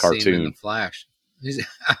 67 cartoon. See him in the Flash.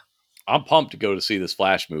 I'm pumped to go to see this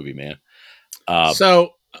Flash movie, man.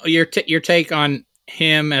 So your take on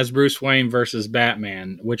him as Bruce Wayne versus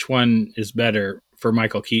Batman, which one is better for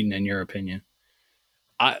Michael Keaton in your opinion?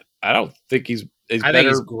 I don't think he's better. I think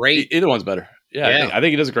he's great. Either one's better. Yeah. I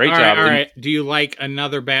think he does a great job. All right. Do you like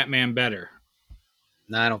another Batman better?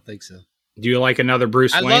 No, I don't think so. Do you like another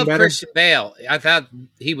Bruce Wayne love better? Christian Bale. I thought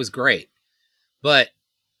he was great. But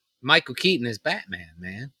Michael Keaton is Batman,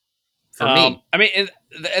 man. For me. I mean,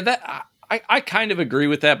 I kind of agree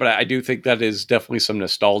with that, but I do think that is definitely some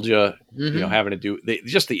nostalgia, having to do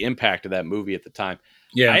just the impact of that movie at the time.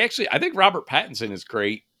 Yeah. I think Robert Pattinson is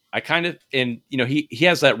great. He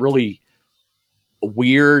has that really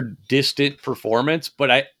weird, distant performance,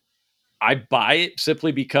 but I buy it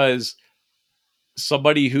simply because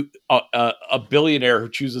somebody a billionaire who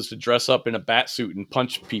chooses to dress up in a bat suit and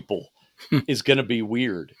punch people is going to be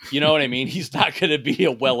weird. You know what I mean? He's not going to be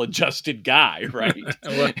a well-adjusted guy, right?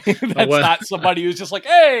 That's not somebody who's just like,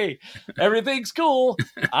 hey, everything's cool.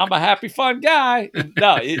 I'm a happy, fun guy.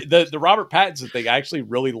 No, the Robert Pattinson thing, I actually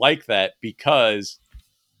really like that because,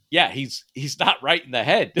 yeah, he's not right in the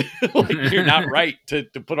head. Like, you're not right to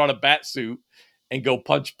put on a bat suit and go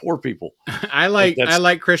punch poor people. I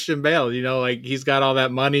like Christian Bale, you know, like he's got all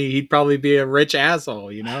that money. He'd probably be a rich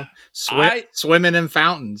asshole, you know, swimming in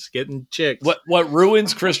fountains, getting chicks. What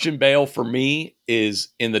ruins Christian Bale for me is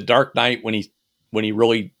in The Dark Knight when he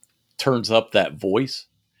really turns up that voice.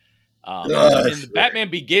 In the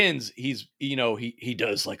Batman Begins, he's, you know, he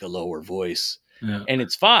does like a lower voice, and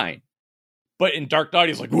it's fine. But in Dark Knight,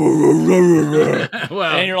 he's like, well,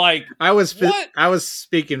 and you're like, I was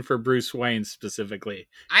speaking for Bruce Wayne specifically.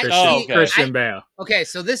 Christian Bale. Okay,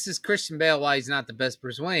 so this is Christian Bale. Why he's not the best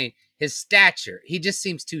Bruce Wayne? His stature. He just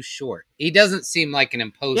seems too short. He doesn't seem like an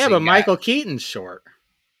imposing. Yeah, but guy. Michael Keaton's short.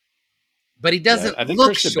 But he doesn't look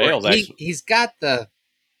Christian short. He's got the.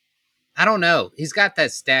 I don't know. He's got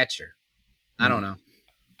that stature. I don't know.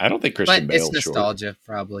 I don't think Christian Bale's short. It's nostalgia,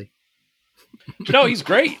 probably. No, he's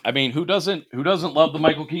great. I mean, who doesn't love the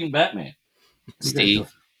Michael Keaton Batman?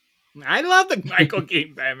 Steve. I love the Michael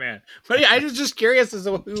Keaton Batman. But yeah, I was just curious as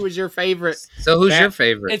to who was your favorite. So who's your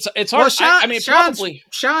favorite? It's hard. Well,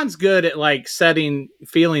 Sean's good at like setting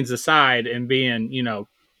feelings aside and being, you know,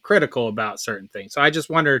 critical about certain things. So I just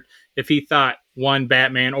wondered if he thought one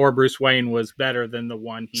Batman or Bruce Wayne was better than the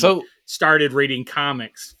one he started reading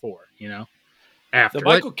comics for, you know, after. The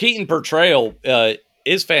Michael Keaton portrayal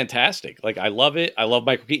is fantastic. Like, I love it. I love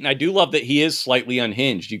Michael Keaton. I do love that he is slightly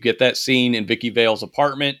unhinged. You get that scene in Vicky Vale's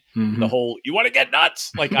apartment, the whole, you want to get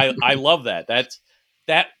nuts? Like, I love that.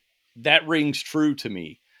 That rings true to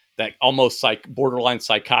me. That almost borderline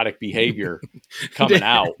psychotic behavior coming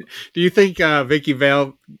out. Do you think Vicky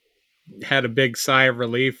Vale had a big sigh of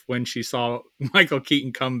relief when she saw Michael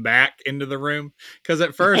Keaton come back into the room? Because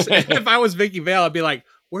at first, if I was Vicky Vale, I'd be like,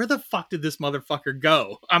 where the fuck did this motherfucker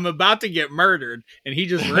go? I'm about to get murdered. And he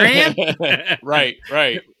just ran. Right.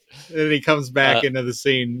 And then he comes back into the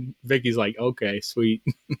scene. Vicky's like, okay, sweet.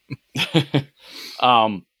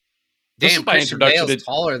 Damn, Christian Bale's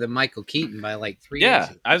taller than Michael Keaton by like 3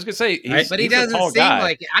 inches. Yeah, I was going to say, but he doesn't seem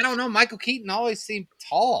like, I don't know, Michael Keaton always seemed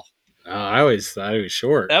tall. I always thought he was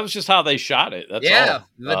short. That was just how they shot it. That's all.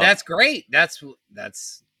 But that's great. That's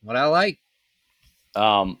what I like.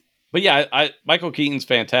 But yeah, Michael Keaton's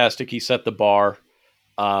fantastic. He set the bar.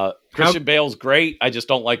 Christian Bale's great. I just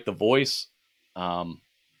don't like the voice.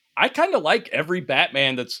 I kind of like every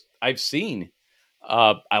Batman that's I've seen.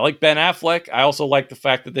 I like Ben Affleck. I also like the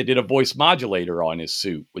fact that they did a voice modulator on his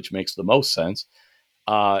suit, which makes the most sense.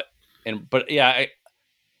 Being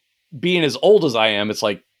as old as I am, it's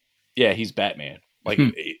like, yeah, he's Batman. Like,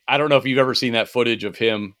 I don't know if you've ever seen that footage of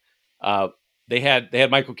him. They had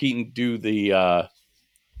Michael Keaton do the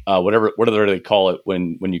what do they call it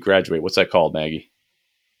when you graduate? What's that called, Maggie?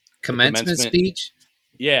 Commencement speech?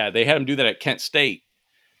 Yeah, they had him do that at Kent State.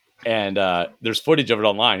 And there's footage of it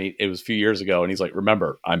online. It was a few years ago, and he's like,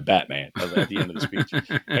 remember, I'm Batman at the end of the speech.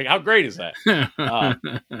 Like, how great is that?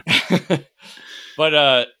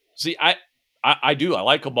 But see, I do. I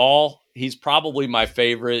like them all. He's probably my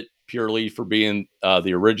favorite purely for being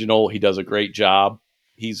the original. He does a great job.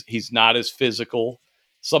 He's not as physical.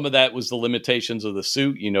 Some of that was the limitations of the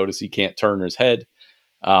suit. You notice he can't turn his head.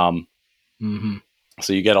 So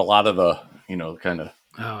you get a lot of the, kind of.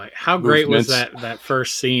 Oh, how great was that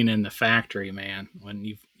first scene in the factory, man? When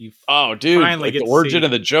you finally get the origin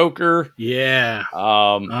of the Joker. Yeah.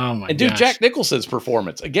 And dude, Jack Nicholson's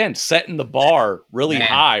performance again, setting the bar really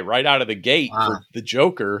high right out of the gate for the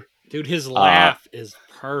Joker. Dude, his laugh is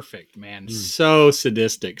perfect, man. So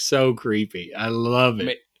sadistic, so creepy. I love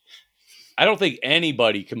it. I don't think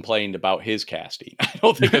anybody complained about his casting. I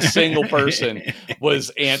don't think a single person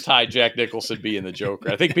was anti Jack Nicholson being the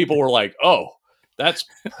Joker. I think people were like, "Oh, that's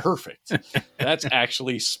perfect. That's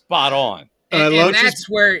actually spot on." And that's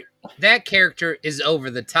where that character is over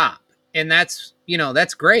the top. And that's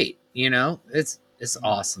great. It's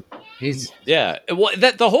awesome. Well,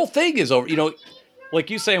 the whole thing is over, like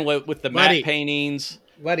you saying with the matte paintings,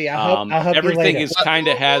 buddy, I hope everything is kind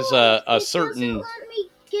of has a certain,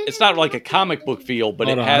 it's not like a comic book feel, but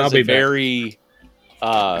it has a very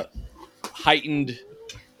heightened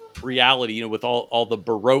reality, with all the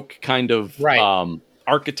Baroque kind of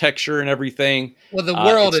architecture and everything. Well, the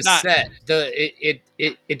world is set.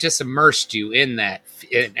 It just immersed you in that,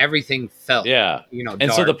 and everything felt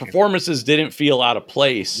and so the performances didn't feel out of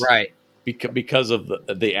place, right? Because of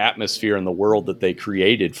the atmosphere and the world that they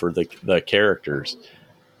created for the characters.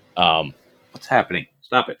 What's happening?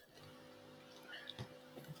 Stop it!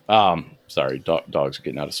 Sorry, dogs are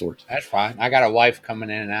getting out of sorts. That's fine. I got a wife coming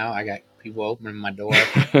in and out. I got people opening my door.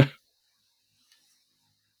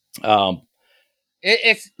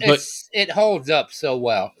 It holds up so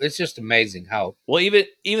well. It's just amazing how. Well,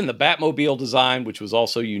 even the Batmobile design, which was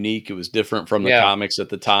also unique, it was different from the comics at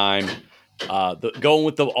the time. Going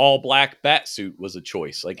with the all black bat suit was a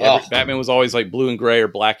choice. Like Batman was always like blue and gray or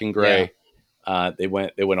black and gray. Yeah. They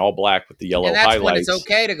went all black with the yellow and that's highlights. When it's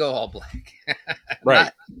okay to go all black.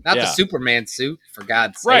 Right. Not the Superman suit, for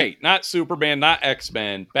God's sake. Right. Not Superman, not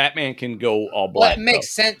X-Men. Batman can go all black. Well, it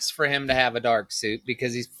makes sense for him to have a dark suit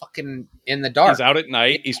because he's fucking in the dark. He's out at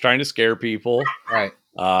night. He's trying to scare people. Right.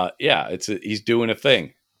 He's doing a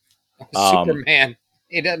thing. Superman,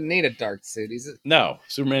 he doesn't need a dark suit. No,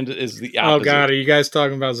 Superman is the opposite. Oh God, are you guys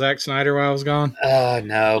talking about Zack Snyder while I was gone?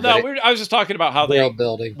 No. I was just talking about how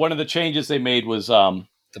building. One of the changes they made was the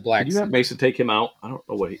black. Can you have Mason take him out? I don't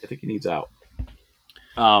know what I think he needs out.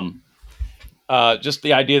 Just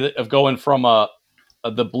the idea of going from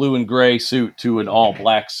the blue and gray suit to an all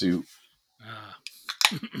black suit.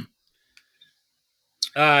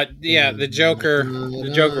 The Joker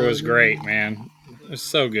was great, man. It was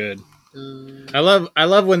so good. I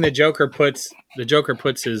love when the Joker puts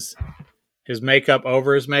his makeup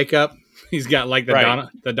over his makeup. He's got like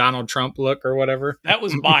the Donald Trump look or whatever. That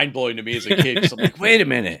was mind blowing to me as a kid. I'm like, wait a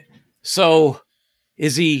minute. So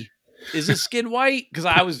is his skin white? Because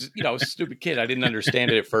I was a stupid kid. I didn't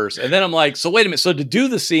understand it at first. And then I'm like, so wait a minute. So to do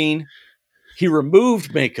the scene, he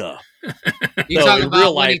removed makeup. You talking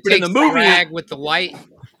about when he takes the rag with the white?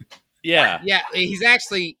 Yeah. Yeah, he's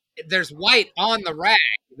actually, there's white on the rag.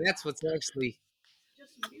 That's what's actually.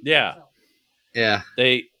 Yeah. Yeah.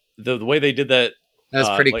 The way they did that. That's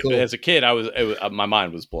pretty cool. As a kid, my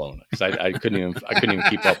mind was blown because I couldn't even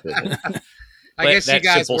keep up with it. I guess you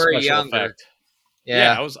guys were younger. Effect.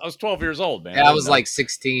 Yeah, I was 12 years old, man. Yeah, I was like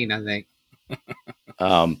 16, I think.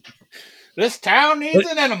 This town needs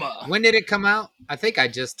an enema. When did it come out? I think I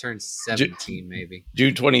just turned 17, maybe.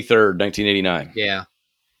 June 23rd, 1989. Yeah.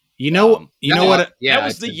 You know what? That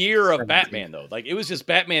was the year of 17. Batman, though. Like, it was just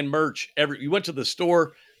Batman merch. You went to the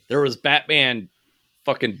store, there was Batman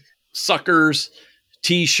fucking suckers,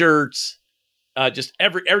 T-shirts, just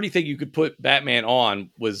everything you could put Batman on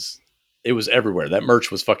was everywhere. That merch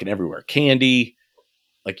was fucking everywhere. Candy,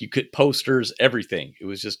 like you could posters, everything. It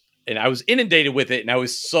was just, and I was inundated with it, and I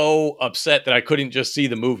was so upset that I couldn't just see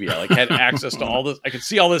the movie. I had access to all this. I could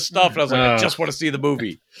see all this stuff, and I was like, I just want to see the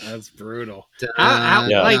movie. That's brutal.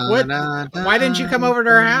 Why didn't you come over to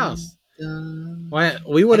our house? Why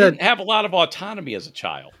we would have a lot of autonomy as a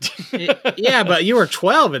child. Yeah, but you were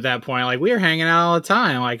 12 at that point. Like, we were hanging out all the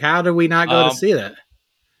time. Like, how did we not go to see that?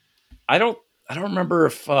 I don't remember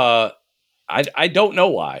if I don't know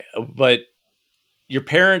why, but your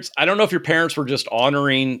parents, I don't know if your parents were just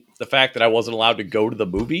honoring the fact that I wasn't allowed to go to the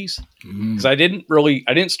movies, because I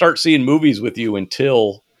didn't start seeing movies with you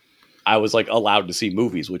until I was like allowed to see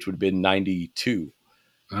movies, which would have been 92.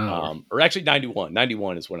 Or actually 91.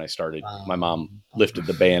 91 is when I started. My mom lifted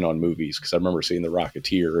the ban on movies because I remember seeing The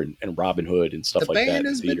Rocketeer and Robin Hood and stuff like that. The ban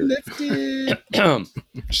has been lifted.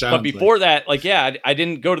 But before that, I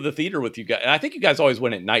didn't go to the theater with you guys. And I think you guys always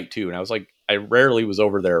went at night too. And I was like, I rarely was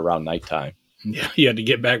over there around nighttime. Yeah, you had to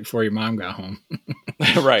get back before your mom got home.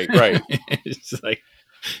 Right. It's like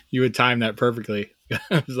you would time that perfectly.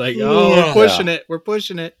 I was like, we're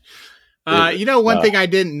pushing it. One thing I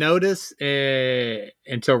didn't notice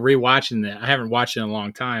until rewatching that, I haven't watched it in a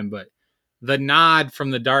long time, but the nod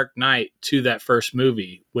from The Dark Knight to that first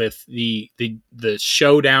movie with the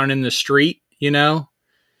showdown in the street, Yeah.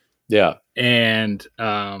 And,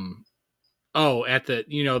 at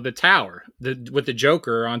the tower with the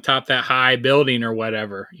Joker on top of that high building or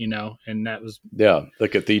whatever, and that was. Yeah. The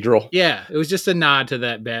cathedral. Yeah. It was just a nod to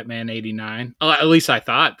that Batman 89. At least I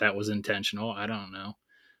thought that was intentional. I don't know.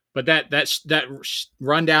 But that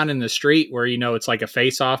rundown in the street where, it's like a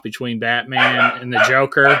face-off between Batman and the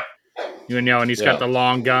Joker, and he's got the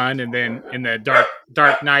long gun, and then in the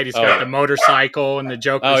Dark Knight, he's got the motorcycle and the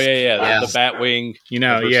Joker. Oh, yeah. The Batwing.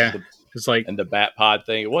 It's like, and the Bat Pod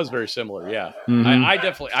thing. It was very similar, yeah. Mm-hmm. I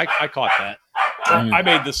definitely caught that. I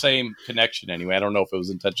made the same connection anyway. I don't know if it was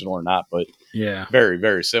intentional or not, but yeah, very,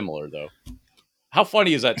 very similar, though. How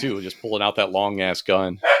funny is that, too, just pulling out that long-ass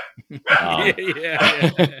gun?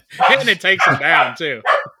 Yeah. And it takes him down too.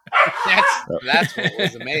 That's what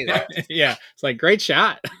was amazing. Yeah, it's like, great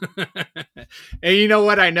shot. And you know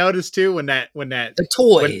what I noticed too when the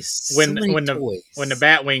toys when the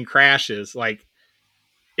Batwing crashes, like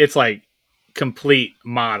it's like complete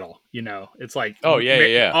model. It's like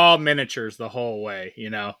all miniatures the whole way.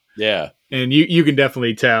 Yeah, and you can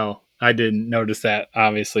definitely tell I didn't notice that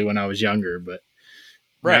obviously when I was younger, but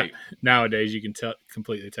Right. nowadays you can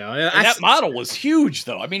completely tell. And that model was huge,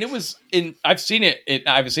 though. I mean, it was I've seen it.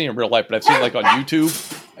 I haven't seen it in real life, but I've seen it like on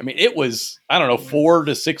YouTube. I mean, it was, I don't know, 4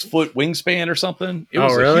 to 6 foot wingspan or something. It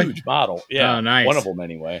was really? a huge model. Yeah, nice. One of them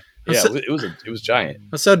anyway. Yeah, it was giant. I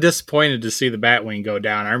was so disappointed to see the Batwing go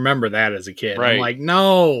down. I remember that as a kid. Right. I'm like,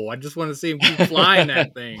 no, I just want to see him keep flying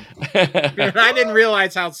that thing. I didn't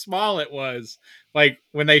realize how small it was. Like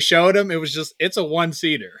when they showed him, it's a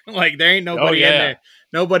 1-seater. Like there ain't nobody in there.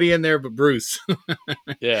 Nobody in there but Bruce.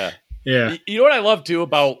 Yeah. Yeah. You know what I love too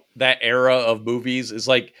about that era of movies is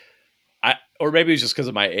like, or maybe it's just because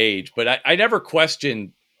of my age, but I never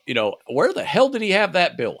questioned, where the hell did he have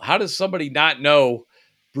that built? How does somebody not know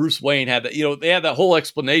Bruce Wayne had that? They had that whole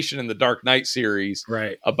explanation in the Dark Knight series,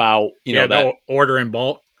 right? About that order in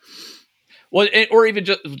bulk. Well, or even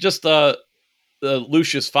just the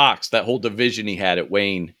Lucius Fox, that whole division he had at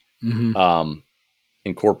Wayne,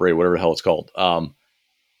 Incorporated, whatever the hell it's called.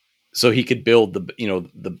 So he could build the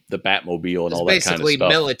Batmobile and all that kind of stuff. Basically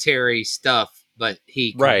military stuff, but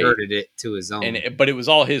he converted it to his own. But it was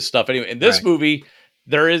all his stuff anyway. In this movie,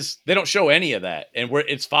 they don't show any of that, and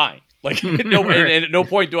it's fine. Like and at no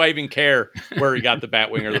point do I even care where he got the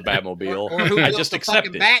Batwing or the Batmobile. or who I built just the accept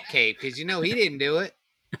fucking it. Batcave, because he didn't do it.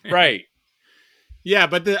 Right. Yeah,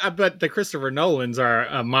 but the Christopher Nolans are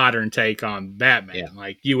a modern take on Batman. Yeah.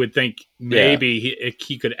 Like you would think maybe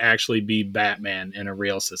he could actually be Batman in a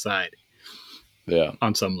real society. Yeah,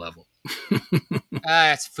 on some level.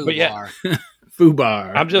 That's foobar. Yeah.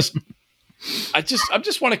 Foobar. I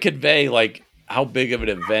just want to convey like how big of an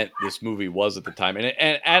event this movie was at the time, and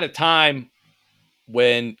at a time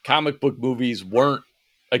when comic book movies weren't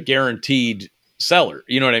a guaranteed seller.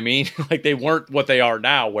 You know what I mean? Like they weren't what they are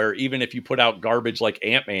now, where even if you put out garbage like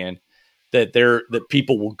Ant-Man, that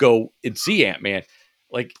people will go and see Ant-Man.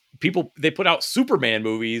 Like they put out Superman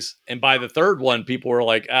movies, and by the third one, people were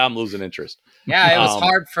like, I'm losing interest. Yeah, it was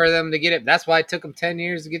hard for them to get it. That's why it took them 10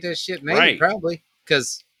 years to get this shit made, probably.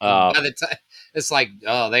 Because by the time, it's like,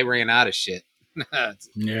 they ran out of shit.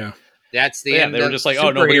 Yeah. That's the end. They were just like,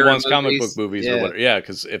 nobody wants comic book movies or whatever. Yeah,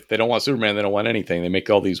 because if they don't want Superman, they don't want anything. They make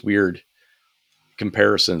all these weird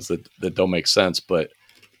comparisons that don't make sense. But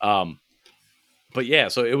yeah,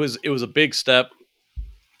 so it was a big step,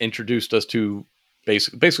 introduced us to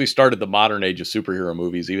basically started the modern age of superhero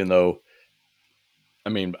movies, even though, I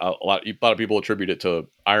mean, a lot of people attribute it to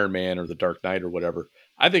Iron Man or the Dark Knight or whatever.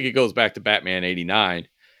 I think it goes back to Batman '89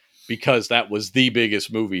 because that was the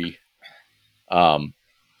biggest movie of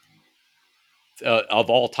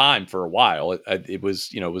all time for a while. It was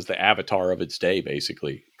the Avatar of its day,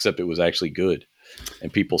 basically, except it was actually good,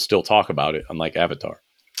 and people still talk about it, unlike Avatar.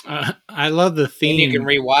 I love the theme. And you can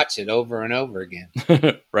rewatch it over and over again.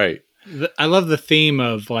 Right. I love the theme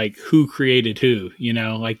of like who created who,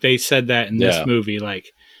 like they said that in this movie,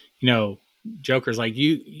 like, Joker's like,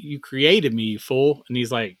 you created me, you fool. And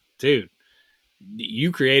he's like, dude,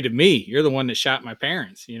 you created me. You're the one that shot my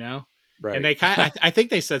parents, Right. And they I think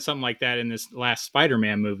they said something like that in this last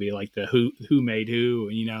Spider-Man movie, like the who made who,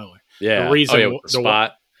 the reason, the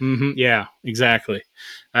spot. Yeah, exactly.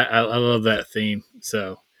 I love that theme.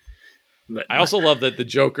 So, but I also love that the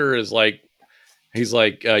Joker is like, he's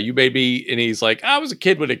like, you made me, and he's like, I was a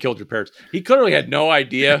kid when they killed your parents. He clearly had no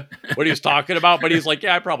idea what he was talking about, but he's like,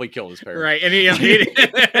 yeah, I probably killed his parents. Right, and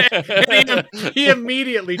he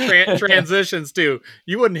immediately transitions to,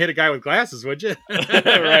 you wouldn't hit a guy with glasses, would you?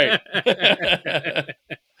 Right.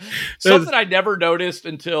 Something I never noticed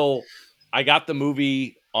until I got the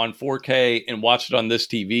movie on 4K and watched it on this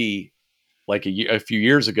TV like a few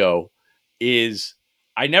years ago is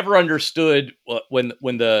I never understood when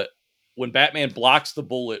Batman blocks the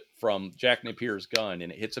bullet from Jack Napier's gun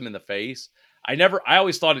and it hits him in the face. I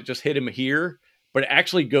always thought it just hit him here, but it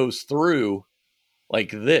actually goes through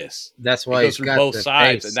like this. That's why it goes through both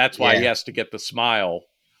sides, face. And that's why he has to get the smile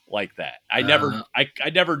like that. I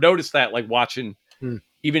never noticed that, like watching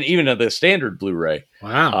even of the standard Blu-ray.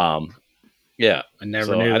 Wow. Yeah, I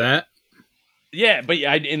never knew that. Yeah, but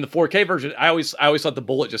in the 4K version, I always thought the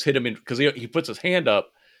bullet just hit him in because he puts his hand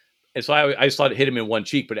up. And so I just thought it hit him in one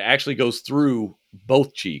cheek, but it actually goes through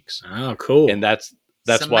both cheeks. Oh, cool! And that's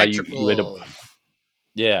why you end up.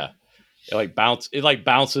 Yeah, it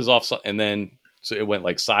bounces off, and then so it went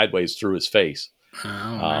like sideways through his face. Oh,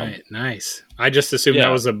 right, nice. I just assumed that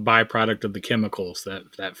was a byproduct of the chemicals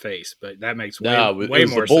that face, but that makes way more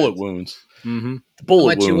the bullet wounds. Mm-hmm. The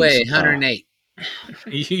bullet wounds. What you weigh? 108.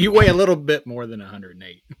 You weigh a little bit more than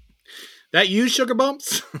 108. That you sugar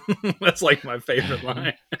bumps? That's like my favorite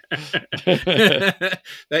line.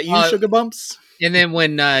 That you sugar bumps? And then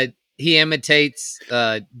when he imitates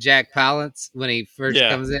Jack Palance when he first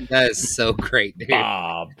comes in. That is so great, dude.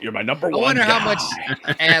 Bob, you're my number I one wonder guy. how much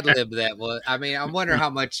ad lib that was. I mean, I wonder how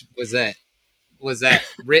much was that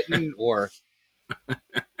written or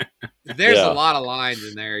there's a lot of lines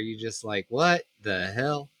in there. You just like, what the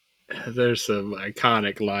hell? There's some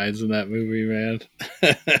iconic lines in that movie, man.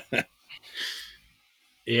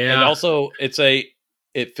 Yeah. And also it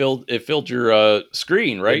filled your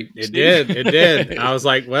screen, right? It did. I was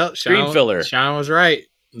like, well, Screen filler. Sean was right.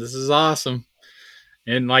 This is awesome.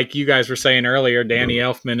 And like you guys were saying earlier, Danny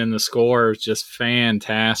Elfman in the score is just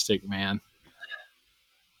fantastic, man.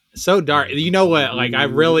 So dark. You know what? Like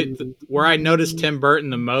where I noticed Tim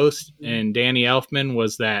Burton the most and Danny Elfman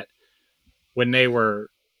was that when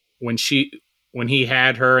he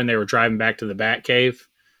had her and they were driving back to the Batcave,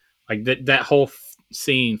 like that whole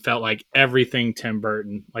scene felt like everything Tim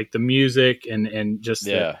Burton, like the music and just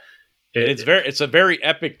it's a very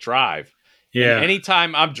epic drive. Yeah. And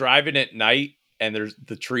anytime I'm driving at night and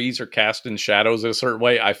the trees are casting shadows a certain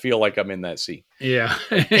way, I feel like I'm in that scene. Yeah.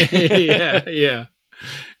 yeah.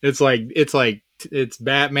 It's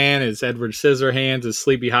Batman, it's Edward Scissorhands, it's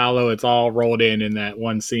Sleepy Hollow. It's all rolled in that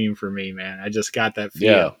one scene for me, man. I just got that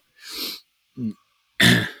feel.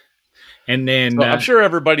 Yeah. And then so I'm sure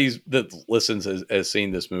everybody that listens has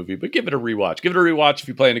seen this movie, but give it a rewatch. Give it a rewatch if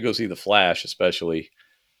you plan to go see The Flash, especially.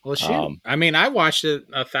 Well, shoot. I mean, I watched it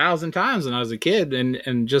 1,000 times when I was a kid,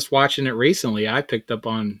 and just watching it recently, I picked up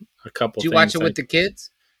on a couple. Did you watch it with the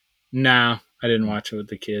kids? No, I didn't watch it with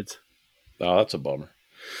the kids. Oh, that's a bummer.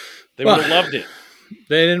 They would have loved it.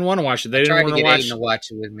 They didn't want to watch it. They didn't want to get Aiden to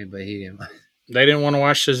watch it with me, but he didn't. They didn't want to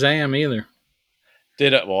watch Shazam either.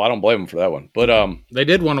 Well, I don't blame them for that one, but they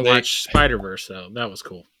did want to watch Spider-Verse, though. That was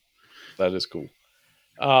cool. That is cool.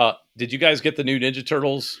 Did you guys get the new Ninja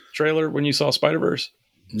Turtles trailer when you saw Spider-Verse?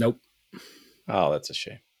 Nope. Oh, that's a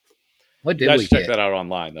shame. What did you guys we check get? that out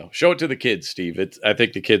online though? Show it to the kids, Steve. I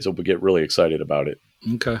think the kids will get really excited about it.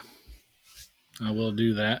 Okay, I will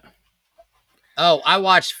do that. Oh, I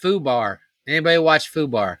watched Fubar. Anybody watch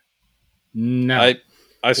Fubar? No.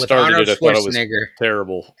 I started it. I thought it was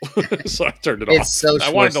terrible, so I turned it off. It's so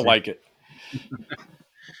I wanted to like it.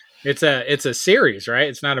 It's a series, right?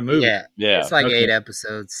 It's not a movie. Yeah. It's like 8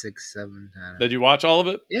 episodes, 6, 7. Did you watch all of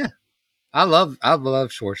it? Yeah. I love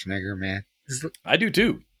Schwarzenegger, man. I do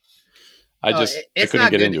too. I couldn't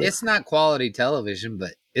not get good. into it. It's not quality television,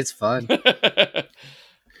 but it's fun.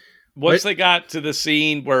 Once they got to the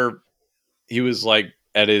scene where he was like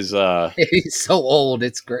at his he's so old,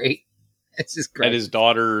 it's great. It's just great. At his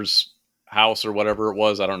daughter's house or whatever it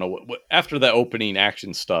was. I don't know what after the opening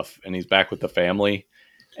action stuff, and he's back with the family,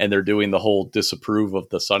 and they're doing the whole disapprove of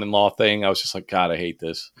the son-in-law thing. I was just like, God, I hate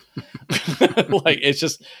this. Like it's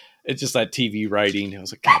just that TV writing. I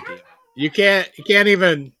was like, God damn. You can't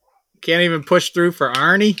even push through for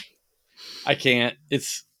Arnie. I can't.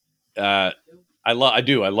 It's I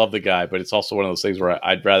love the guy, but it's also one of those things where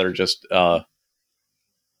I'd rather just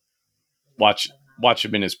watch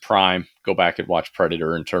him in his prime, go back and watch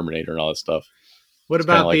Predator and Terminator and all that stuff. What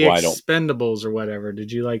about the Expendables or whatever?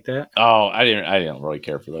 Did you like that? Oh, I didn't really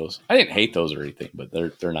care for those. I didn't hate those or anything, but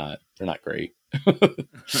they're not great.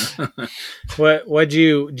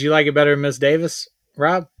 Did you like it better than Miss Davis,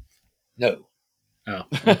 Rob? No. Oh.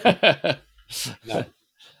 No.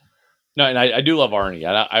 No, and I do love Arnie.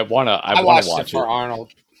 I want to watch it for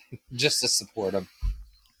Arnold just to support him.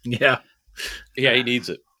 Yeah. Yeah, he needs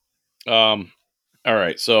it. All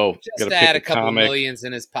right, so just add a couple millions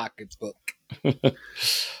in his pocketbook.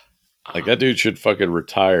 Like that dude should fucking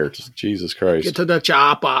retire. Just Jesus Christ. Get to the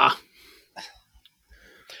chopper.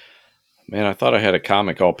 Man, I thought I had a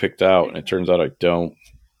comic all picked out, and it turns out I don't.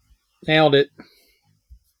 Nailed it.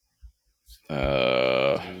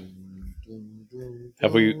 Have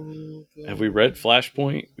we read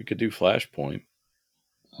Flashpoint? We could do Flashpoint.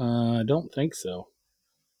 I don't think so.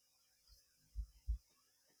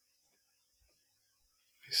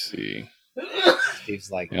 Let's see. Steve's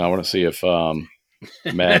like, I want to see if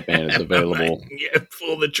Madman is available. Yeah,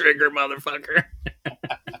 pull the trigger, motherfucker.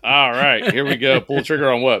 All right, here we go. Pull the trigger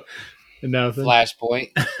on what? Nothing.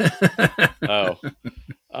 Flashpoint.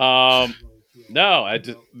 No,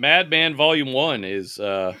 Madman Volume 1 is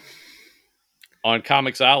on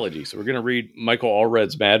Comixology. So we're going to read Michael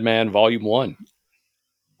Allred's Madman Volume 1.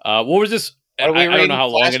 What was this? I don't know how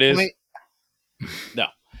long it is. No.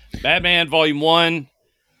 Madman Volume 1.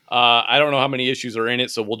 I don't know how many issues are in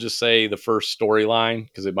it, so we'll just say the first storyline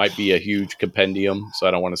because it might be a huge compendium. So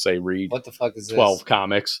I don't want to say read. What the fuck is 12 this?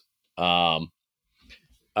 comics.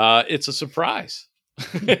 It's a surprise.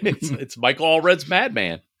 it's Michael Allred's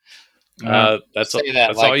Madman. That's all you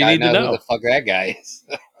need to know. Who the fuck that guy is.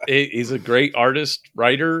 He's a great artist,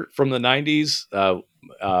 writer from the 90s,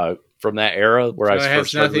 from that era where So I it has first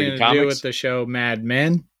started nothing reading to do comics. with the show Mad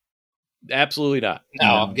Men. Absolutely not. No,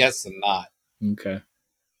 I'm guessing not. Okay.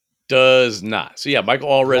 Does not. So yeah, Michael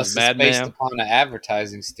Allred's Unless it's Mad based Men. upon an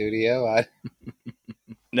advertising studio.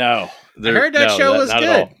 No. I heard that show was not at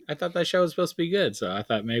all. good. I thought that show was supposed to be good, so I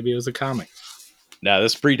thought maybe it was a comic. No,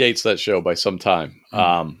 this predates that show by some time.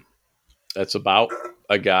 That's about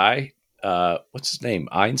a guy. What's his name?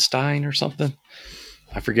 Einstein or something?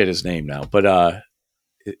 I forget his name now. But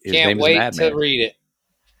his Can't name wait is Mad to Man. read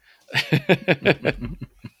it.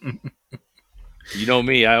 You know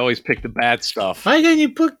me. I always pick the bad stuff. Why didn't you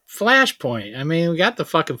put Flashpoint? I mean, we got the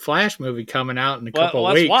fucking Flash movie coming out in a couple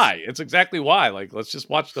Well, weeks. that's why. It's exactly why. Like, let's just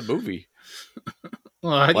watch the movie.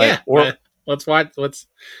 Well, Like, yeah. or- Let's watch. Let's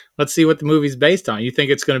see what the movie's based on. You think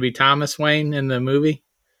it's going to be Thomas Wayne in the movie?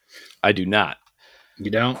 I do not. You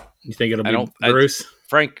don't? You think it'll I be don't- Bruce?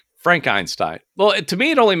 Frank Einstein. Well, to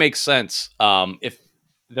me, it only makes sense if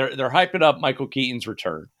they're hyping up Michael Keaton's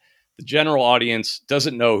return. The general audience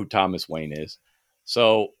doesn't know who Thomas Wayne is,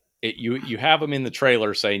 so you have him in the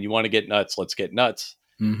trailer saying, "You want to get nuts? Let's get nuts."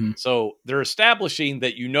 Mm-hmm. So they're establishing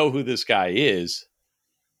that you know who this guy is.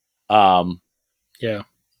 Yeah.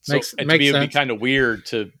 So Makes it would be sense. kind of weird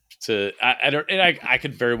to I don't, and I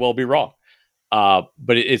could very well be wrong.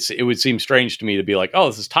 But it would seem strange to me to be like, oh,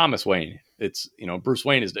 this is Thomas Wayne. It's, Bruce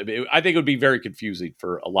Wayne is. I think it would be very confusing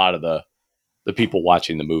for a lot of the people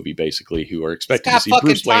watching the movie, basically, who are It's expecting to got see fucking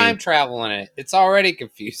Bruce time Wayne. travel in it. It's already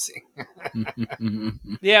confusing.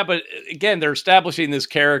 Yeah, but again, they're establishing this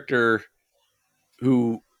character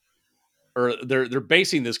or they're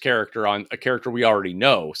basing this character on a character we already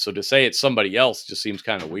know. So to say it's somebody else just seems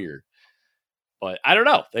kind of weird. But I don't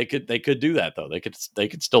know. They could do that though. They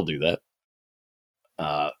could still do that.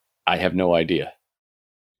 I have no idea.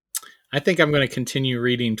 I think I'm going to continue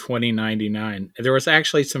reading 2099. There was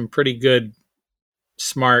actually some pretty good,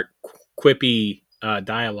 smart, quippy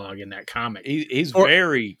dialogue in that comic. He's For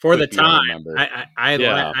very the quippy, time, remember. I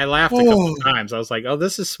laughed a couple of times. I was like, "Oh,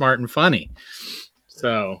 this is smart and funny."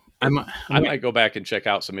 So I might go back and check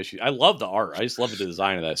out some issues. I love the art. I just love the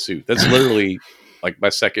design of that suit. That's literally like my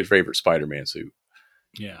second favorite Spider-Man suit.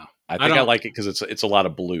 yeah. I think I like it because it's a lot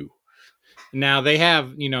of blue. Now they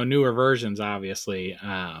have newer versions. Obviously,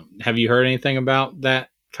 have you heard anything about that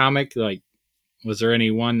comic? Like, was there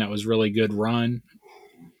any one that was really good run?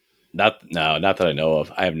 Not that I know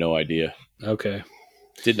of. I have no idea. Okay.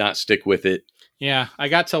 Did not stick with it. Yeah, I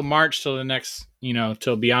got till March till the next,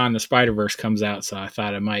 till Beyond the Spider-Verse comes out. So I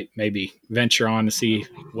thought I might maybe venture on to see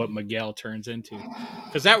what Miguel turns into.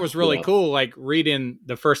 Because that was really cool. Like reading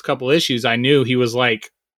the first couple issues, I knew he was like,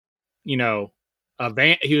 he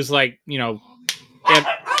was like, hang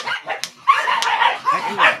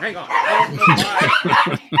on.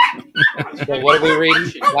 So what are we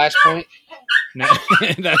reading? Flashpoint? No,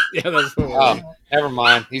 that's what Never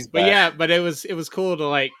mind. He's back. But yeah, but it was cool to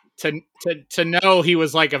like to know he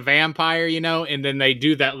was like a vampire, and then they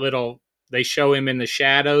do that they show him in the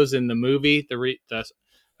shadows in the movie, the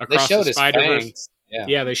They showed his Spider-Verse. fangs. Yeah.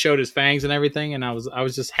 Yeah, they showed his fangs and everything, and I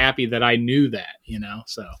was just happy that I knew that,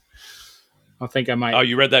 so I think I might. Oh,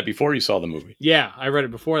 you read that before you saw the movie? Yeah, I read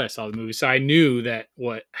it before I saw the movie, so I knew that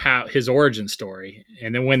how his origin story,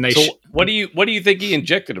 and then when they. So what do you think he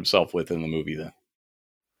injected himself with in the movie then?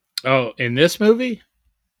 Oh, in this movie,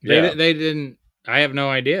 Yeah. they didn't. I have no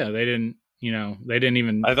idea. They didn't. They didn't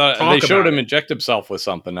even. I thought talk they showed about him it. inject himself with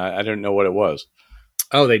something. I didn't know what it was.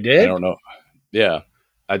 Oh, they did. I don't know. Yeah,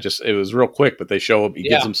 it was real quick, but they show him. He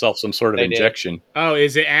gives himself some sort of They did. injection. Oh,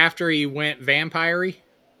 is it after he went vampire-y?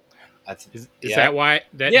 Is that why?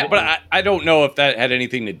 Yeah, but I don't know if that had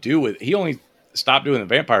anything to do with. He only stopped doing the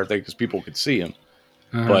vampire thing because people could see him.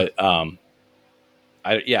 Uh-huh. But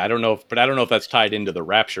I don't know. I don't know if that's tied into the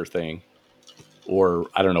rapture thing, or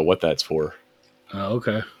I don't know what that's for. Oh,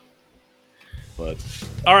 okay. But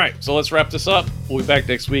all right, so let's wrap this up. We'll be back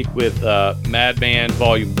next week with Madman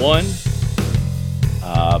Volume 1.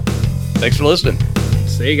 Thanks for listening.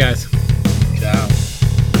 See you guys. Ciao.